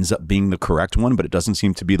narrative ends up being the correct one, but it doesn't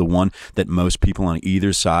seem to be the one that most people on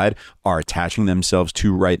either side are attaching themselves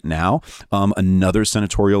to right now. Another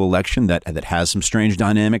senatorial election that has some strange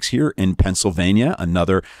dynamics here. In Pennsylvania,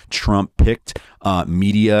 another Trump-picked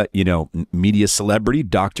media celebrity,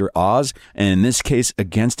 Dr. Oz, and in this case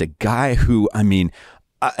against a guy who,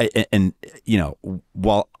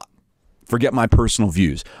 while forget my personal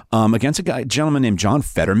views, against a gentleman named John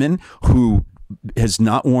Fetterman, who has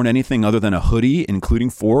not worn anything other than a hoodie, including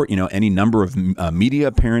for any number of media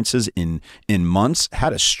appearances in months.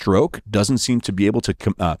 Had a stroke, doesn't seem to be able to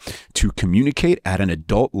communicate at an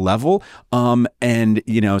adult level, and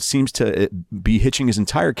seems to be hitching his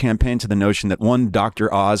entire campaign to the notion that one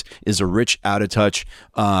Dr. Oz is a rich, out of touch,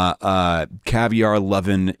 caviar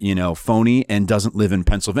loving phony and doesn't live in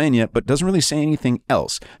Pennsylvania, but doesn't really say anything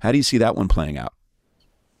else. How do you see that one playing out?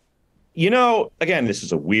 Again, this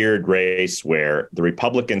is a weird race where the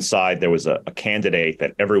Republican side, there was a candidate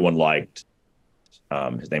that everyone liked.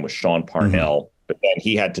 His name was Sean Parnell, but then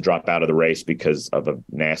he had to drop out of the race because of a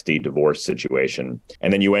nasty divorce situation.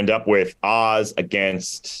 And then you end up with Oz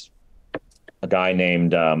against a guy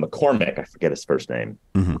named McCormick. I forget his first name.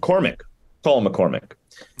 McCormick. Call him McCormick.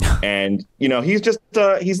 And,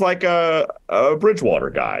 he's like a Bridgewater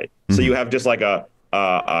guy. So you have just like a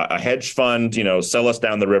hedge fund, sell us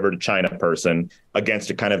down the river to China person against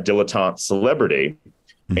a kind of dilettante celebrity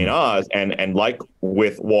in Oz. And like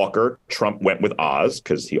with Walker, Trump went with Oz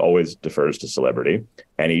because he always defers to celebrity,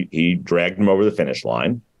 and he dragged him over the finish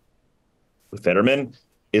line. Fetterman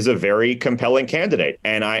is a very compelling candidate.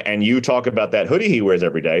 And you talk about that hoodie he wears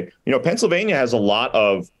every day. Pennsylvania has a lot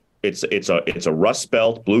of it's a Rust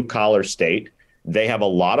Belt blue collar state. They have a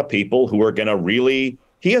lot of people who are going to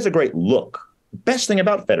he has a great look. Best thing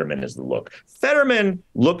about Fetterman is the look. Fetterman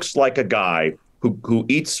looks like a guy who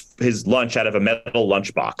eats his lunch out of a metal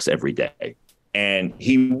lunchbox every day. And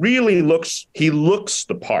he really looks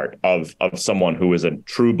the part of someone who is a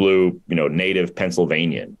true blue, native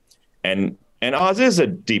Pennsylvanian. And And Oz is a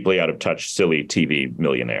deeply out of touch, silly TV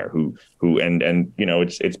millionaire who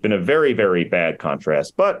it's been a very, very bad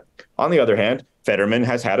contrast. But on the other hand, Fetterman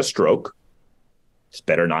has had a stroke. It's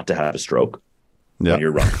better not to have a stroke when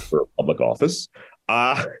you're running for public office.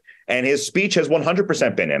 And his speech has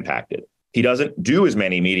 100% been impacted. He doesn't do as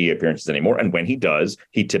many media appearances anymore. And when he does,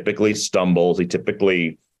 he typically stumbles. He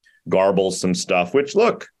typically garbles some stuff, which,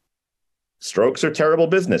 look, strokes are terrible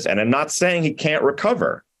business. And I'm not saying he can't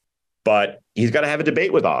recover, but he's got to have a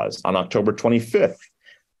debate with Oz on October 25th.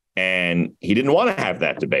 And he didn't want to have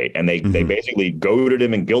that debate. And they basically goaded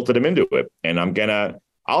him and guilted him into it. And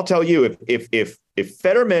I'll tell you, if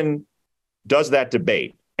Fetterman does that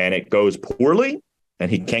debate and it goes poorly and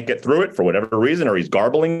he can't get through it for whatever reason, or he's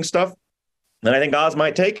garbling stuff, then I think Oz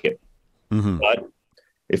might take it. But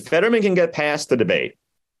if Fetterman can get past the debate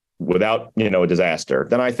without, a disaster,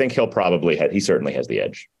 then I think he certainly has the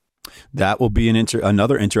edge. That will be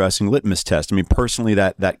another interesting litmus test. I mean, personally,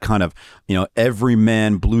 that kind of,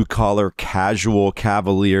 everyman, blue collar, casual,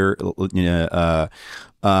 cavalier,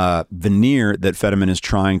 veneer that Fetterman is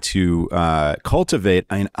trying to cultivate.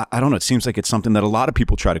 I don't know. It seems like it's something that a lot of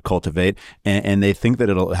people try to cultivate, and they think that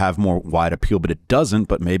it'll have more wide appeal, but it doesn't.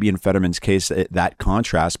 But maybe in Fetterman's case, that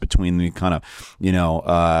contrast between the kind of,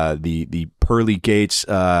 the pearly gates,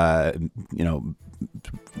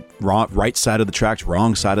 right side of the tracks,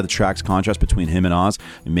 wrong side of the tracks contrast between him and Oz.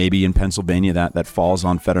 And maybe in Pennsylvania that falls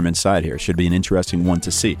on Fetterman's side here. Should be an interesting one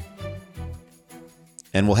to see.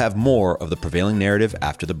 And we'll have more of the prevailing narrative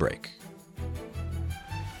after the break.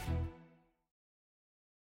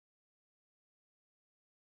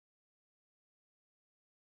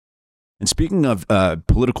 And speaking of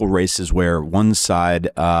political races where one side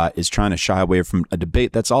is trying to shy away from a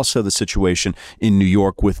debate, that's also the situation in New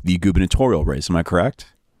York with the gubernatorial race. Am I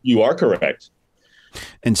correct? You are correct.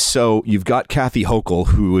 And so you've got Kathy Hochul,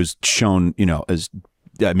 who is shown, as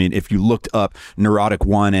if you looked up neurotic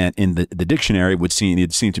one in the dictionary,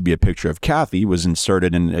 it'd seem to be a picture of Kathy, was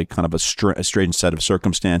inserted in a kind of a strange set of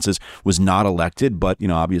circumstances, was not elected. But,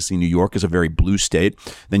 obviously New York is a very blue state.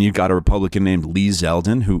 Then you've got a Republican named Lee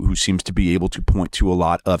Zeldin, who seems to be able to point to a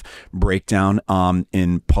lot of breakdown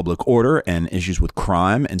in public order and issues with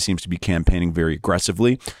crime, and seems to be campaigning very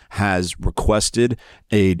aggressively, has requested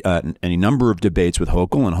a number of debates with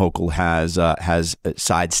Hochul, and Hochul has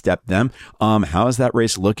sidestepped them. How is that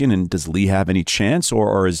race looking, and does Lee have any chance,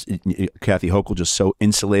 or is Kathy Hochul just so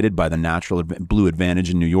insulated by the natural blue advantage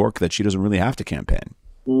in New York that she doesn't really have to campaign?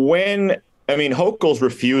 Hochul's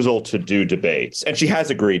refusal to do debates, and she has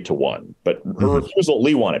agreed to one, but her refusal,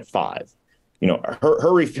 Lee wanted 5.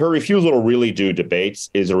 Her refusal to really do debates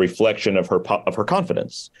is a reflection of her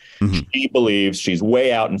confidence. She believes she's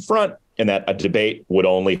way out in front, and that a debate would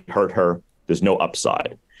only hurt her. There's no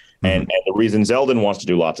upside. And the reason Zeldin wants to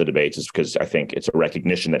do lots of debates is because I think it's a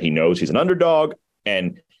recognition that he knows he's an underdog,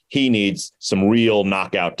 and he needs some real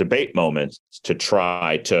knockout debate moments to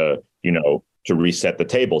try to reset the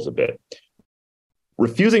tables a bit.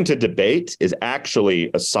 Refusing to debate is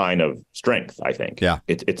actually a sign of strength, I think. Yeah.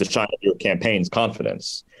 It's a sign of your campaign's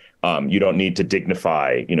confidence. You don't need to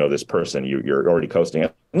dignify, this person. You're already coasting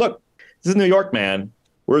it. Look, this is New York, man.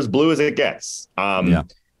 We're as blue as it gets.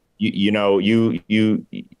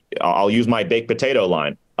 I'll use my baked potato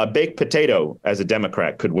line. A baked potato as a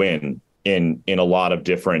Democrat could win in a lot of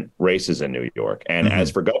different races in New York. And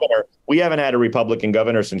as for governor, we haven't had a Republican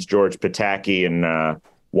governor since George Pataki and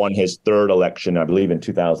won his 3rd election, I believe, in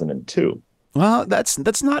 2002. Well, that's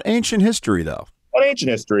not ancient history, though. Not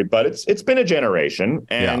ancient history, but it's been a generation.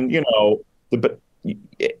 And,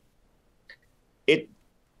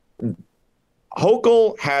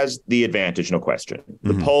 Hochul has the advantage, no question.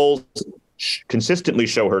 The polls consistently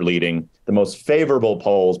show her leading, the most favorable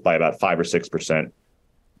polls by about 5 or 6%,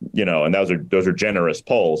 and those are generous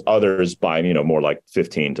polls. Others by, more like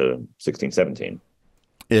 15 to 16, 17.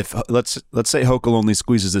 If let's say Hochul only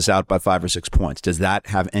squeezes this out by 5 or 6 points, does that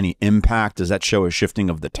have any impact? Does that show a shifting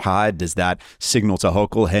of the tide? Does that signal to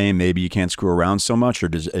Hochul, hey, maybe you can't screw around so much, or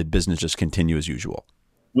does business just continue as usual?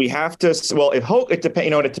 We have to. Well, if it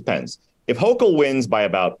depends. If Hochul wins by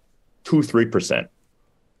about 2-3%,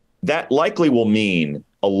 that likely will mean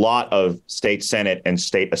a lot of state Senate and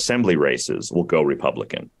state assembly races will go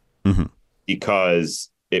Republican, because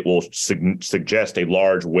it will suggest a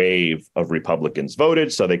large wave of Republicans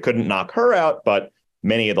voted. So they couldn't knock her out, but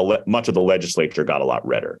much of the legislature got a lot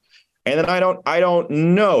redder. And then I don't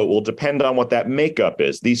know. It will depend on what that makeup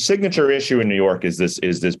is. The signature issue in New York is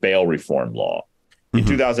this bail reform law. In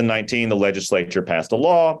 2019, the legislature passed a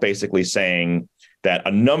law basically saying that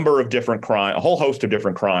a whole host of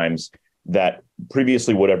different crimes that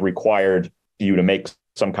previously would have required you to make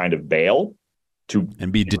some kind of bail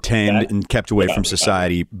and be detained and kept away from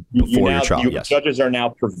society before your trial. Yes. Judges are now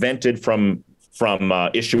prevented from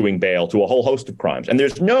issuing bail to a whole host of crimes, and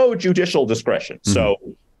there's no judicial discretion. So,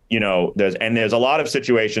 there's a lot of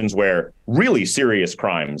situations where really serious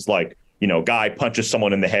crimes, like, guy punches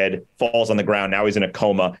someone in the head, falls on the ground, now he's in a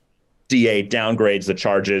coma. DA downgrades the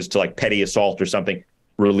charges to like petty assault or something,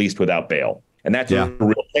 released without bail. And that's a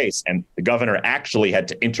real case. And the governor actually had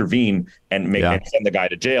to intervene and send the guy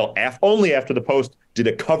to jail only after the Post did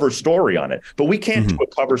a cover story on it. But we can't do a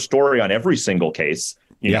cover story on every single case.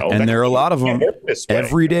 And there are a lot of them.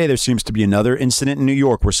 Every day there seems to be another incident in New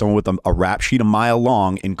York where someone with a rap sheet a mile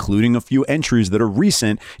long, including a few entries that are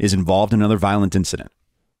recent, is involved in another violent incident.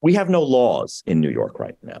 We have no laws in New York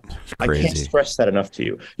right now. I can't stress that enough to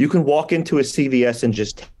you. You can walk into a CVS and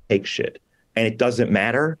just take shit, and it doesn't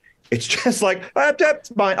matter. It's just like, that's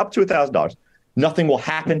fine, up to $1,000. Nothing will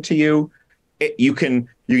happen to you. You can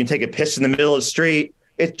take a piss in the middle of the street.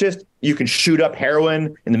 It's just, you can shoot up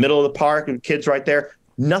heroin in the middle of the park with kids right there.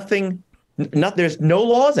 There's no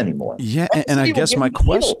laws anymore. Yeah, and I guess my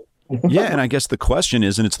question. And I guess the question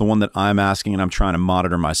is, and it's the one that I'm asking and I'm trying to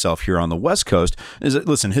monitor myself here on the West Coast, is that,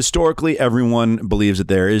 listen, historically, everyone believes that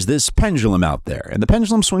there is this pendulum out there, and the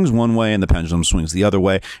pendulum swings one way and the pendulum swings the other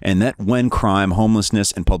way, and that when crime,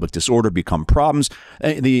 homelessness, and public disorder become problems,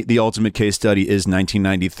 the ultimate case study is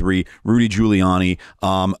 1993, Rudy Giuliani,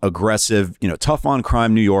 aggressive, tough on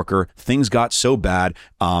crime New Yorker. Things got so bad,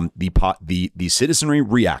 the citizenry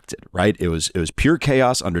reacted, right? It was pure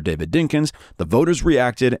chaos under David Dinkins. The voters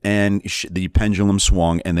reacted, and the pendulum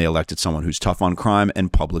swung, and they elected someone who's tough on crime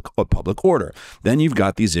and public order. Then you've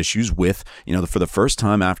got these issues with, for the first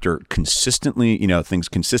time after consistently, things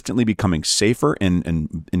consistently becoming safer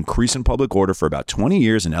and increase in public order for about 20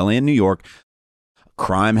 years in LA and New York.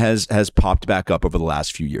 Crime has popped back up over the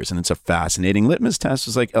last few years, and it's a fascinating litmus test.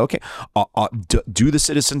 It's like, okay, do the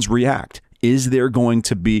citizens react? Is there going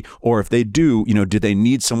to be, or if they do, do they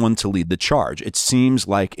need someone to lead the charge? It seems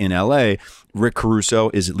like in LA, Rick Caruso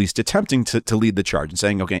is at least attempting to lead the charge and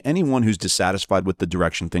saying, okay, anyone who's dissatisfied with the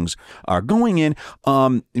direction things are going in,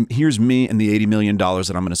 here's me and the $80 million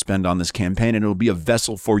that I'm going to spend on this campaign, and it'll be a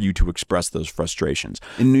vessel for you to express those frustrations.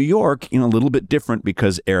 In New York, a little bit different,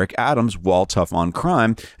 because Eric Adams, while tough on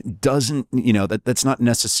crime, doesn't, that's not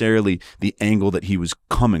necessarily the angle that he was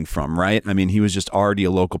coming from, right? I mean, he was just already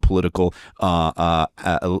a local political,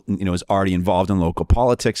 is already involved in local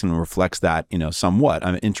politics, and reflects that, somewhat.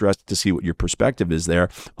 I'm interested to see what your perspective is there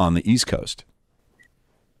on the East Coast.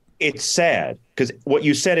 It's sad, because what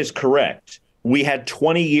you said is correct. We had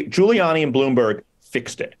 20 years, Giuliani and Bloomberg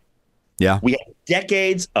fixed it. Yeah. We had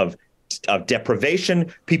decades of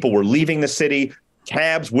deprivation. People were leaving the city.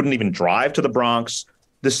 Cabs wouldn't even drive to the Bronx.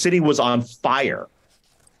 The city was on fire.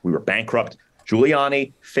 We were bankrupt.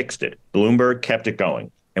 Giuliani fixed it. Bloomberg kept it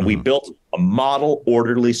going. And we built a model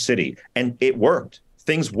orderly city, and it worked.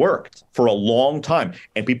 Things worked for a long time,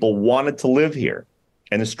 and people wanted to live here,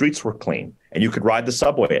 and the streets were clean, and you could ride the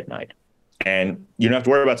subway at night, and you don't have to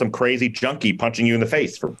worry about some crazy junkie punching you in the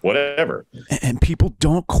face for whatever. And people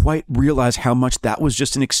don't quite realize how much that was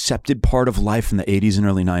just an accepted part of life in the 80s and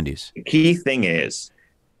early 90s. The key thing is,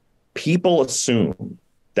 people assume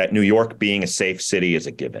that New York being a safe city is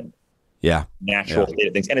a given. Yeah. Natural state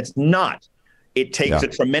of things, and it's not. It takes a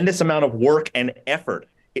tremendous amount of work and effort.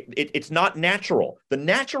 It's not natural. The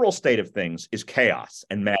natural state of things is chaos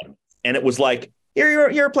and madness. And it was like, you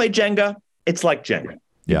ever play Jenga? It's like Jenga.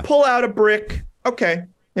 Yeah. You pull out a brick. Okay,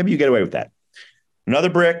 maybe you get away with that. Another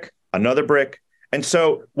brick, another brick. And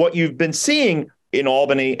so what you've been seeing in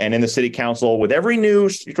Albany and in the city council with every new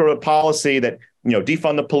sort of policy that,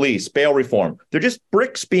 defund the police, bail reform, they're just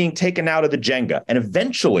bricks being taken out of the Jenga. And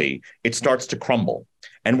eventually it starts to crumble.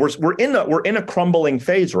 And we're in a crumbling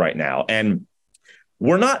phase right now. And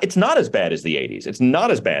it's not as bad as the 80s. It's not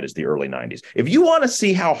as bad as the early 90s. If you want to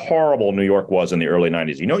see how horrible New York was in the early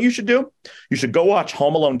 90s, you know what you should do? You should go watch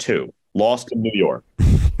Home Alone 2, Lost in New York,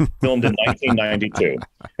 filmed in 1992.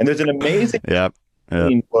 And there's an amazing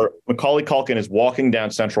scene where Macaulay Culkin is walking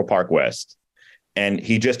down Central Park West, and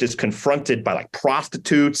he just is confronted by like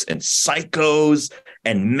prostitutes and psychos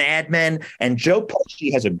and madmen. And Joe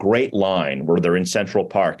Pesci has a great line where they're in Central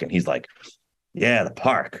Park, and he's like, yeah, the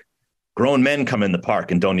park. Grown men come in the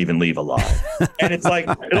park and don't even leave alive. And it's like,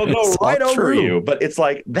 it'll go right over you. But it's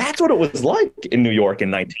like, that's what it was like in New York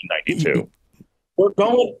in 1992.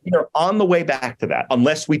 We're on the way back to that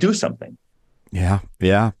unless we do something. Yeah.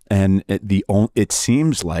 And it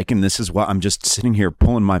seems like, and this is why I'm just sitting here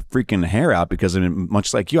pulling my freaking hair out, because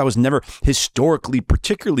much like you, I was never historically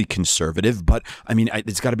particularly conservative, but I mean,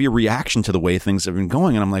 it's got to be a reaction to the way things have been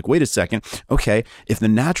going. And I'm like, wait a second. Okay, if the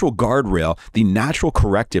natural guardrail, the natural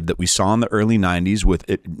corrective that we saw in the early 90s with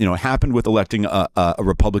it, happened with electing a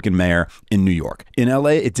Republican mayor in New York. In LA,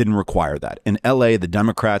 it didn't require that. In LA, the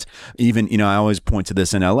Democrats, even, I always point to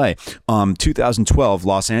this in LA. 2012,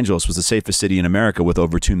 Los Angeles was the safest city in America with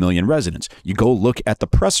over 2 million residents. You go look at the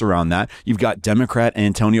press around that. You've got Democrat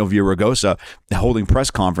Antonio Villaraigosa holding press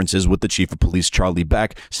conferences with the chief of police, Charlie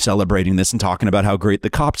Beck, celebrating this and talking about how great the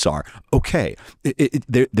cops are. Okay,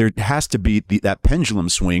 there has to be that pendulum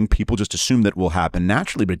swing. People just assume that will happen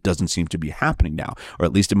naturally, but it doesn't seem to be happening now, or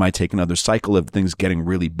at least it might take another cycle of things getting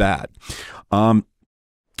really bad.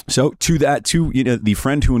 So to the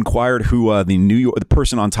friend who inquired who the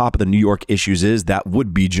person on top of the New York issues is, that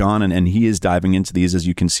would be John, and he is diving into these, as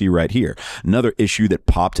you can see right here. Another issue that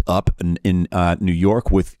popped up in New York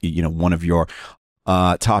with one of your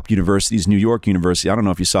top universities, New York University. I don't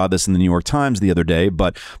know if you saw this in the New York Times the other day,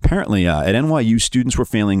 but apparently at NYU, students were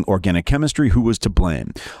failing organic chemistry. Who was to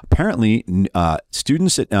blame? Apparently,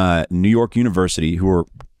 students at New York University who were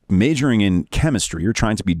majoring in chemistry or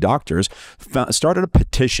trying to be doctors started a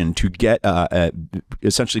petition to get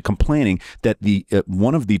essentially complaining that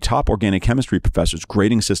one of the top organic chemistry professors'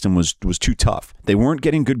 grading system was too tough. They weren't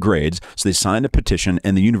getting good grades, so they signed a petition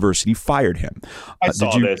and the university fired him.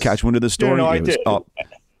 Did you catch wind of the story? No, I did.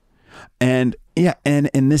 And yeah, and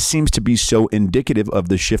this seems to be so indicative of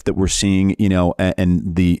the shift that we're seeing,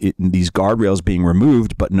 and these guardrails being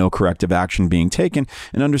removed, but no corrective action being taken,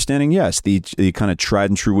 and understanding, yes, the kind of tried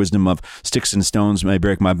and true wisdom of sticks and stones may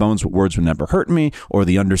break my bones, but words would never hurt me, or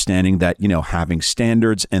the understanding that, having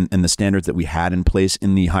standards and the standards that we had in place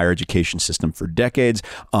in the higher education system for decades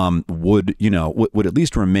would at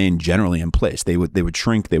least remain generally in place. They would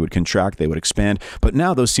shrink, they would contract, they would expand, but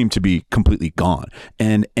now those seem to be completely gone.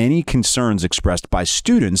 And any concerns expressed by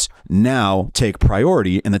students now take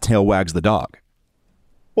priority, and the tail wags the dog.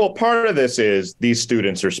 Well, part of this is these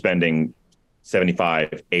students are spending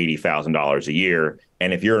 $75,000, $80,000 a year.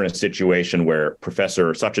 And if you're in a situation where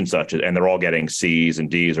professor such and such, and they're all getting C's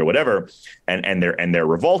and D's or whatever, and they're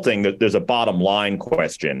revolting, there's a bottom line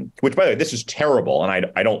question, which, by the way, this is terrible.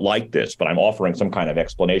 And I don't like this, but I'm offering some kind of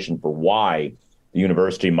explanation for why the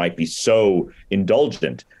university might be so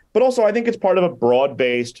indulgent. But also, I think it's part of a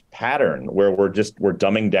broad-based pattern where we're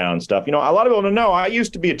dumbing down stuff. A lot of people don't know, I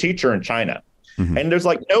used to be a teacher in China. Mm-hmm. And there's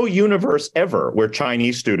no universe ever where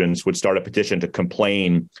Chinese students would start a petition to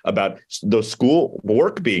complain about the school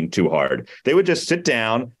work being too hard. They would just sit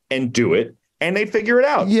down and do it, and they'd figure it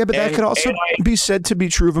out. Yeah, but that could also be said to be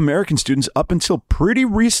true of American students up until pretty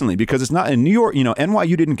recently, because it's not in New York.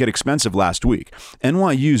 NYU didn't get expensive last week.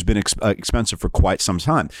 NYU's been expensive for quite some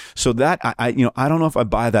time. So that I don't know if I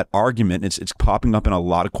buy that argument. It's popping up in a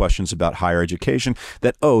lot of questions about higher education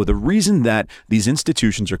that, the reason that these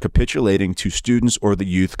institutions are capitulating to students or the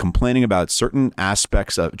youth complaining about certain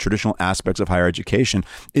aspects of traditional aspects of higher education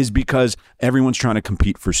is because everyone's trying to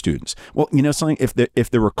compete for students. Well, something,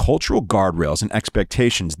 if there were cultural guardrails and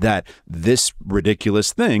expectations that this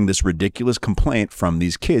ridiculous complaint from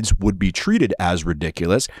these kids would be treated as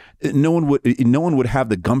ridiculous, no one would have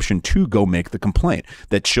the gumption to go make the complaint.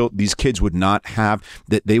 That these kids would not have,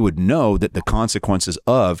 that they would know that the consequences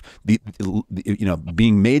of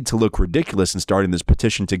being made to look ridiculous and starting this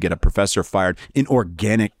petition to get a professor fired in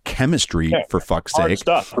organic chemistry, for fuck's sake.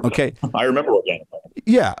 Stuff. Okay, I remember organic.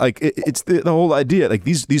 Yeah, it's the whole idea.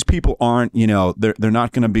 These people aren't, they're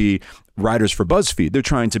not going to be writers for BuzzFeed. They're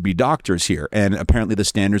trying to be doctors here, and apparently the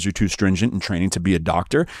standards are too stringent in training to be a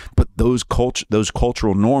doctor. But those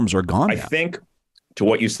cultural norms are gone now. I think, to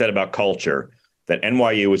what you said about culture, that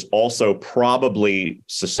NYU is also probably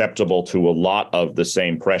susceptible to a lot of the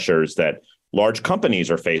same pressures that large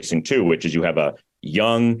companies are facing too, which is you have a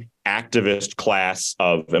young activist class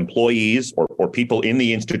of employees or people in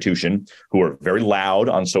the institution who are very loud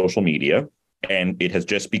on social media. And it has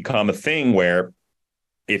just become a thing where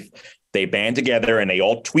if they band together and they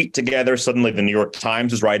all tweet together, suddenly the New York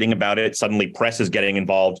Times is writing about it. Suddenly press is getting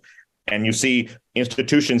involved. And you see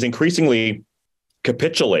institutions increasingly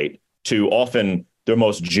capitulate to often their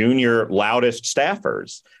most junior, loudest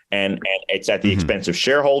staffers. And it's at the expense of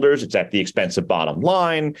shareholders. It's at the expense of bottom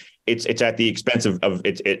line. It's at the expense of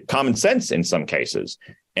common sense in some cases.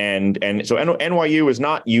 And so NYU is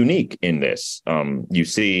not unique in this. You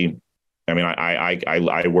see,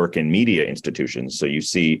 I work in media institutions. So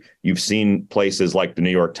you've seen places like the New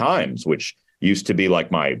York Times, which used to be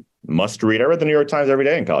like my must read. I read the New York Times every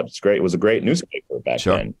day in college. It's great. It was a great newspaper back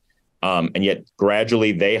then. And yet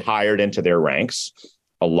gradually they hired into their ranks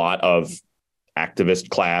a lot of activist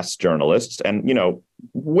class journalists, and,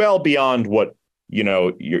 well beyond what,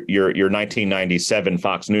 your 1997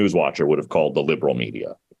 Fox News watcher would have called the liberal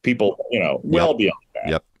media. People, well beyond that.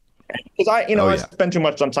 Yep. Because I spend too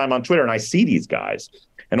much time on Twitter and I see these guys.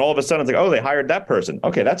 And all of a sudden it's like, oh, they hired that person.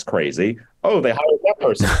 Okay, that's crazy. Oh, they hired that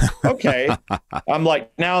person. Okay. I'm like,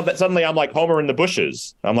 now that suddenly I'm like Homer in the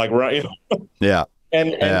bushes. I'm like, right. Yeah.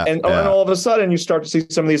 And all of a sudden you start to see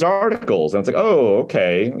some of these articles and it's like, oh,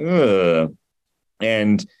 okay. Ugh.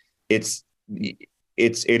 And it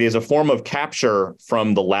is a form of capture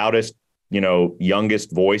from the loudest,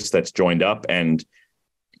 youngest voice that's joined up. And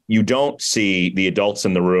you don't see the adults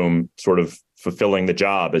in the room sort of fulfilling the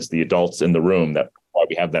job as the adults in the room. That's why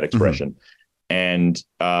we have that expression. Mm-hmm. And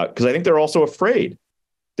because I think they're also afraid.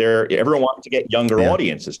 Everyone wants to get younger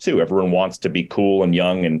audiences too. Everyone wants to be cool and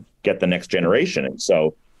young and get the next generation. And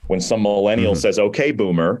so when some millennial says, okay,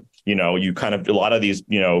 boomer, you kind of, a lot of these,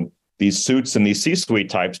 these suits and these C-suite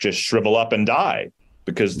types just shrivel up and die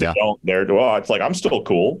because it's like, I'm still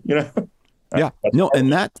cool, Yeah, no,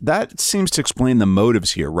 and that seems to explain the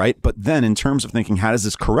motives here, right? But then in terms of thinking, how does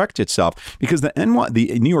this correct itself? Because the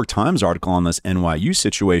New York Times article on this NYU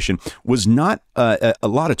situation was not a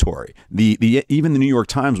laudatory. Even the New York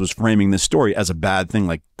Times was framing this story as a bad thing,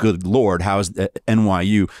 like, good Lord, how is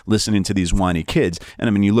NYU listening to these whiny kids? And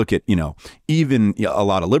I mean, you look at, even a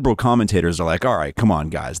lot of liberal commentators are like, all right, come on,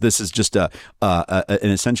 guys, this is just an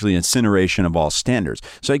essentially incineration of all standards.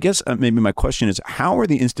 So I guess maybe my question is, how are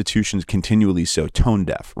the institutions continually so tone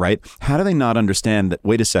deaf, right? How do they not understand that,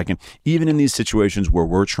 wait a second, even in these situations where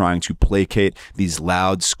we're trying to placate these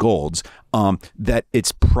loud scolds, that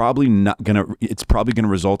it's probably gonna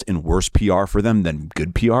result in worse PR for them than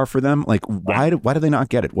good PR for them? Like, why do they not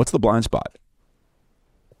get it? What's the blind spot?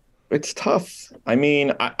 It's tough. I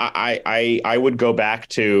mean, I would go back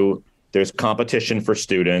to, there's competition for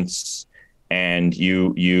students, and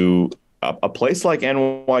a place like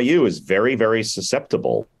NYU is very, very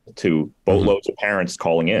susceptible to boatloads of parents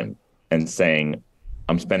calling in and saying,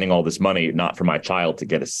 I'm spending all this money not for my child to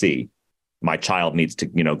get a C. My child needs to,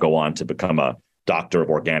 go on to become a doctor of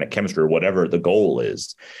organic chemistry or whatever the goal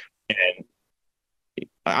is. And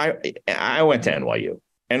I went to NYU.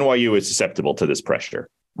 NYU is susceptible to this pressure,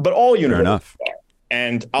 but all universities are.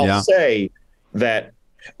 And I'll say that,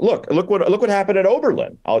 look what happened at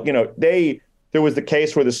Oberlin. There was the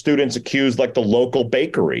case where the students accused like the local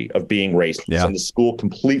bakery of being racist, and the school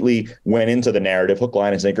completely went into the narrative, hook,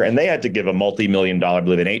 line, and sinker, and they had to give a multi-million-dollar, I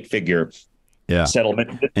believe an 8-figure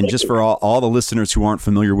settlement. And just for all the listeners who aren't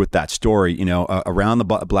familiar with that story, around the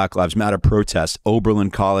Black Lives Matter protests,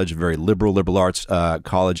 Oberlin College, a very liberal arts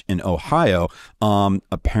college in Ohio,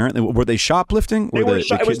 apparently, were they shoplifting? It was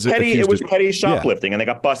petty shoplifting, and they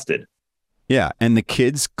got busted. Yeah, and the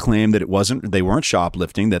kids claimed that they weren't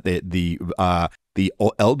shoplifting, that the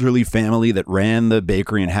elderly family that ran the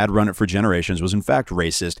bakery and had run it for generations was in fact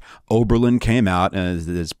racist. Oberlin came out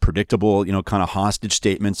as predictable, kind of hostage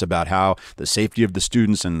statements about how the safety of the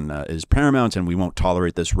students is paramount, and we won't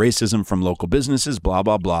tolerate this racism from local businesses, blah,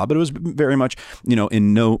 blah, blah. But it was very much,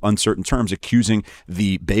 in no uncertain terms, accusing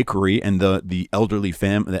the bakery and the elderly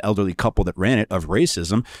couple that ran it of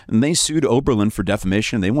racism. And they sued Oberlin for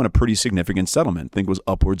defamation. They won a pretty significant settlement. I think it was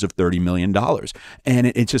upwards of $30 million. And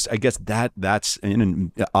it just, I guess that's,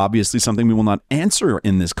 and obviously something we will not answer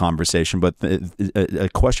in this conversation, but a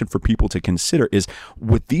question for people to consider is,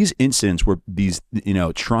 with these incidents where these,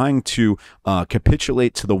 trying to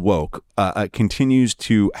capitulate to the woke continues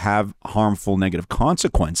to have harmful negative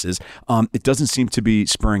consequences, it doesn't seem to be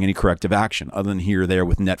spurring any corrective action other than here or there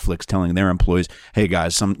with Netflix telling their employees, hey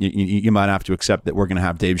guys, you might have to accept that we're going to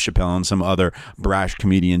have Dave Chappelle and some other brash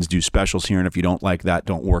comedians do specials here, and if you don't like that,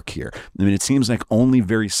 don't work here. I mean, it seems like only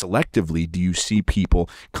very selectively do you see people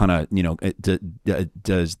kind of, do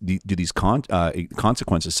these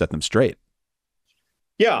consequences set them straight?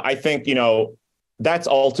 Yeah, I think, that's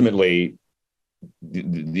ultimately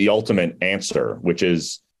the ultimate answer, which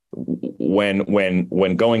is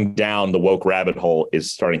when going down the woke rabbit hole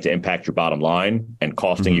is starting to impact your bottom line and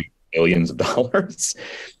costing you millions of dollars,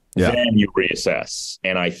 then you reassess.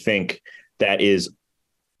 And I think that is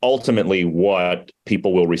ultimately what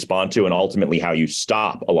people will respond to, and ultimately how you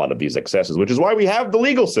stop a lot of these excesses, which is why we have the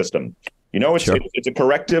legal system. It's a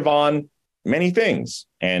corrective on many things.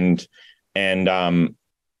 And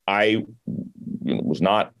I was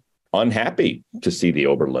not unhappy to see the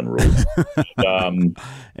Oberlin rule.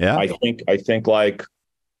 I think like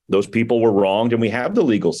those people were wronged, and we have the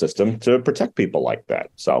legal system to protect people like that.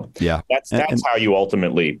 So that's how you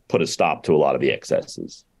ultimately put a stop to a lot of the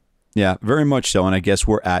excesses. Yeah, very much so. And I guess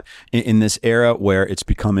we're in this era where it's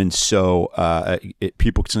becoming so,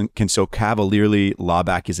 people can so cavalierly lob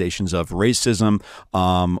accusations of racism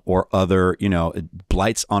or other,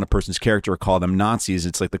 blights on a person's character or call them Nazis.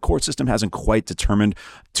 It's like the court system hasn't quite determined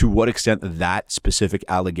to what extent that specific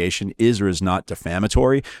allegation is or is not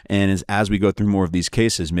defamatory. And as we go through more of these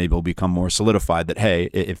cases, maybe it'll become more solidified that, hey,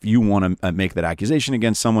 if you want to make that accusation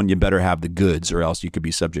against someone, you better have the goods or else you could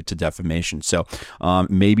be subject to defamation. So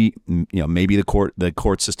maybe the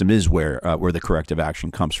court system is where the corrective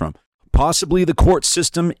action comes from. Possibly the court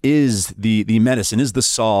system is the medicine, is the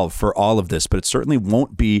solve for all of this, but it certainly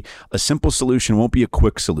won't be a simple solution, won't be a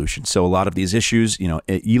quick solution. So a lot of these issues,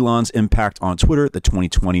 Elon's impact on Twitter, the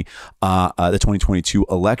 2022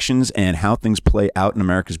 elections, and how things play out in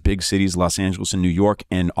America's big cities, Los Angeles and New York.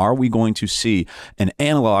 And are we going to see an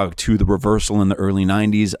analog to the reversal in the early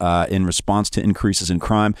 90s in response to increases in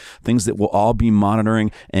crime? Things that we'll all be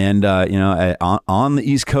monitoring. And, on the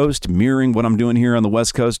East Coast, mirroring what I'm doing here on the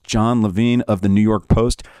West Coast, John Levine of the New York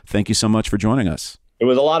Post. Thank you so much for joining us. It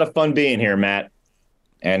was a lot of fun being here, Matt.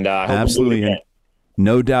 And absolutely,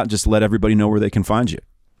 no doubt. Just let everybody know where they can find you.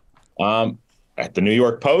 At the New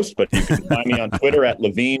York Post, but you can find me on Twitter at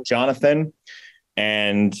Levine Jonathan.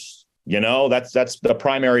 And that's the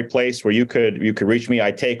primary place where you could reach me.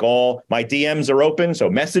 I take all my DMs are open, so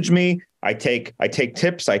message me. I take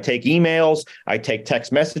tips, I take emails, I take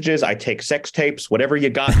text messages, I take sex tapes, whatever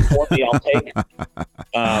you got for me, I'll take.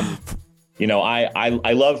 I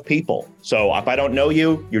love people. So if I don't know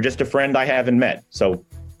you, you're just a friend I haven't met. So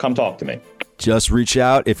come talk to me. Just reach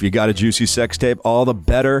out. If you got a juicy sex tape, all the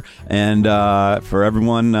better. And for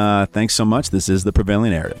everyone, thanks so much. This is The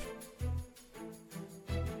Prevailing Narrative.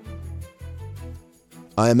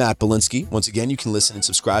 I am Matt Belinsky. Once again, you can listen and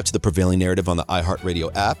subscribe to The Prevailing Narrative on the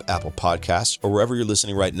iHeartRadio app, Apple Podcasts, or wherever you're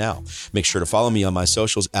listening right now. Make sure to follow me on my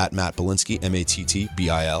socials at Matt Belinsky, MattBilinsky.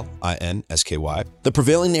 The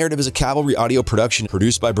Prevailing Narrative is a Cavalry audio production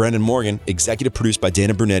produced by Brandon Morgan, executive produced by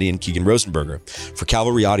Dana Brunetti and Keegan Rosenberger. For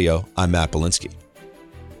Cavalry Audio, I'm Matt Belinsky.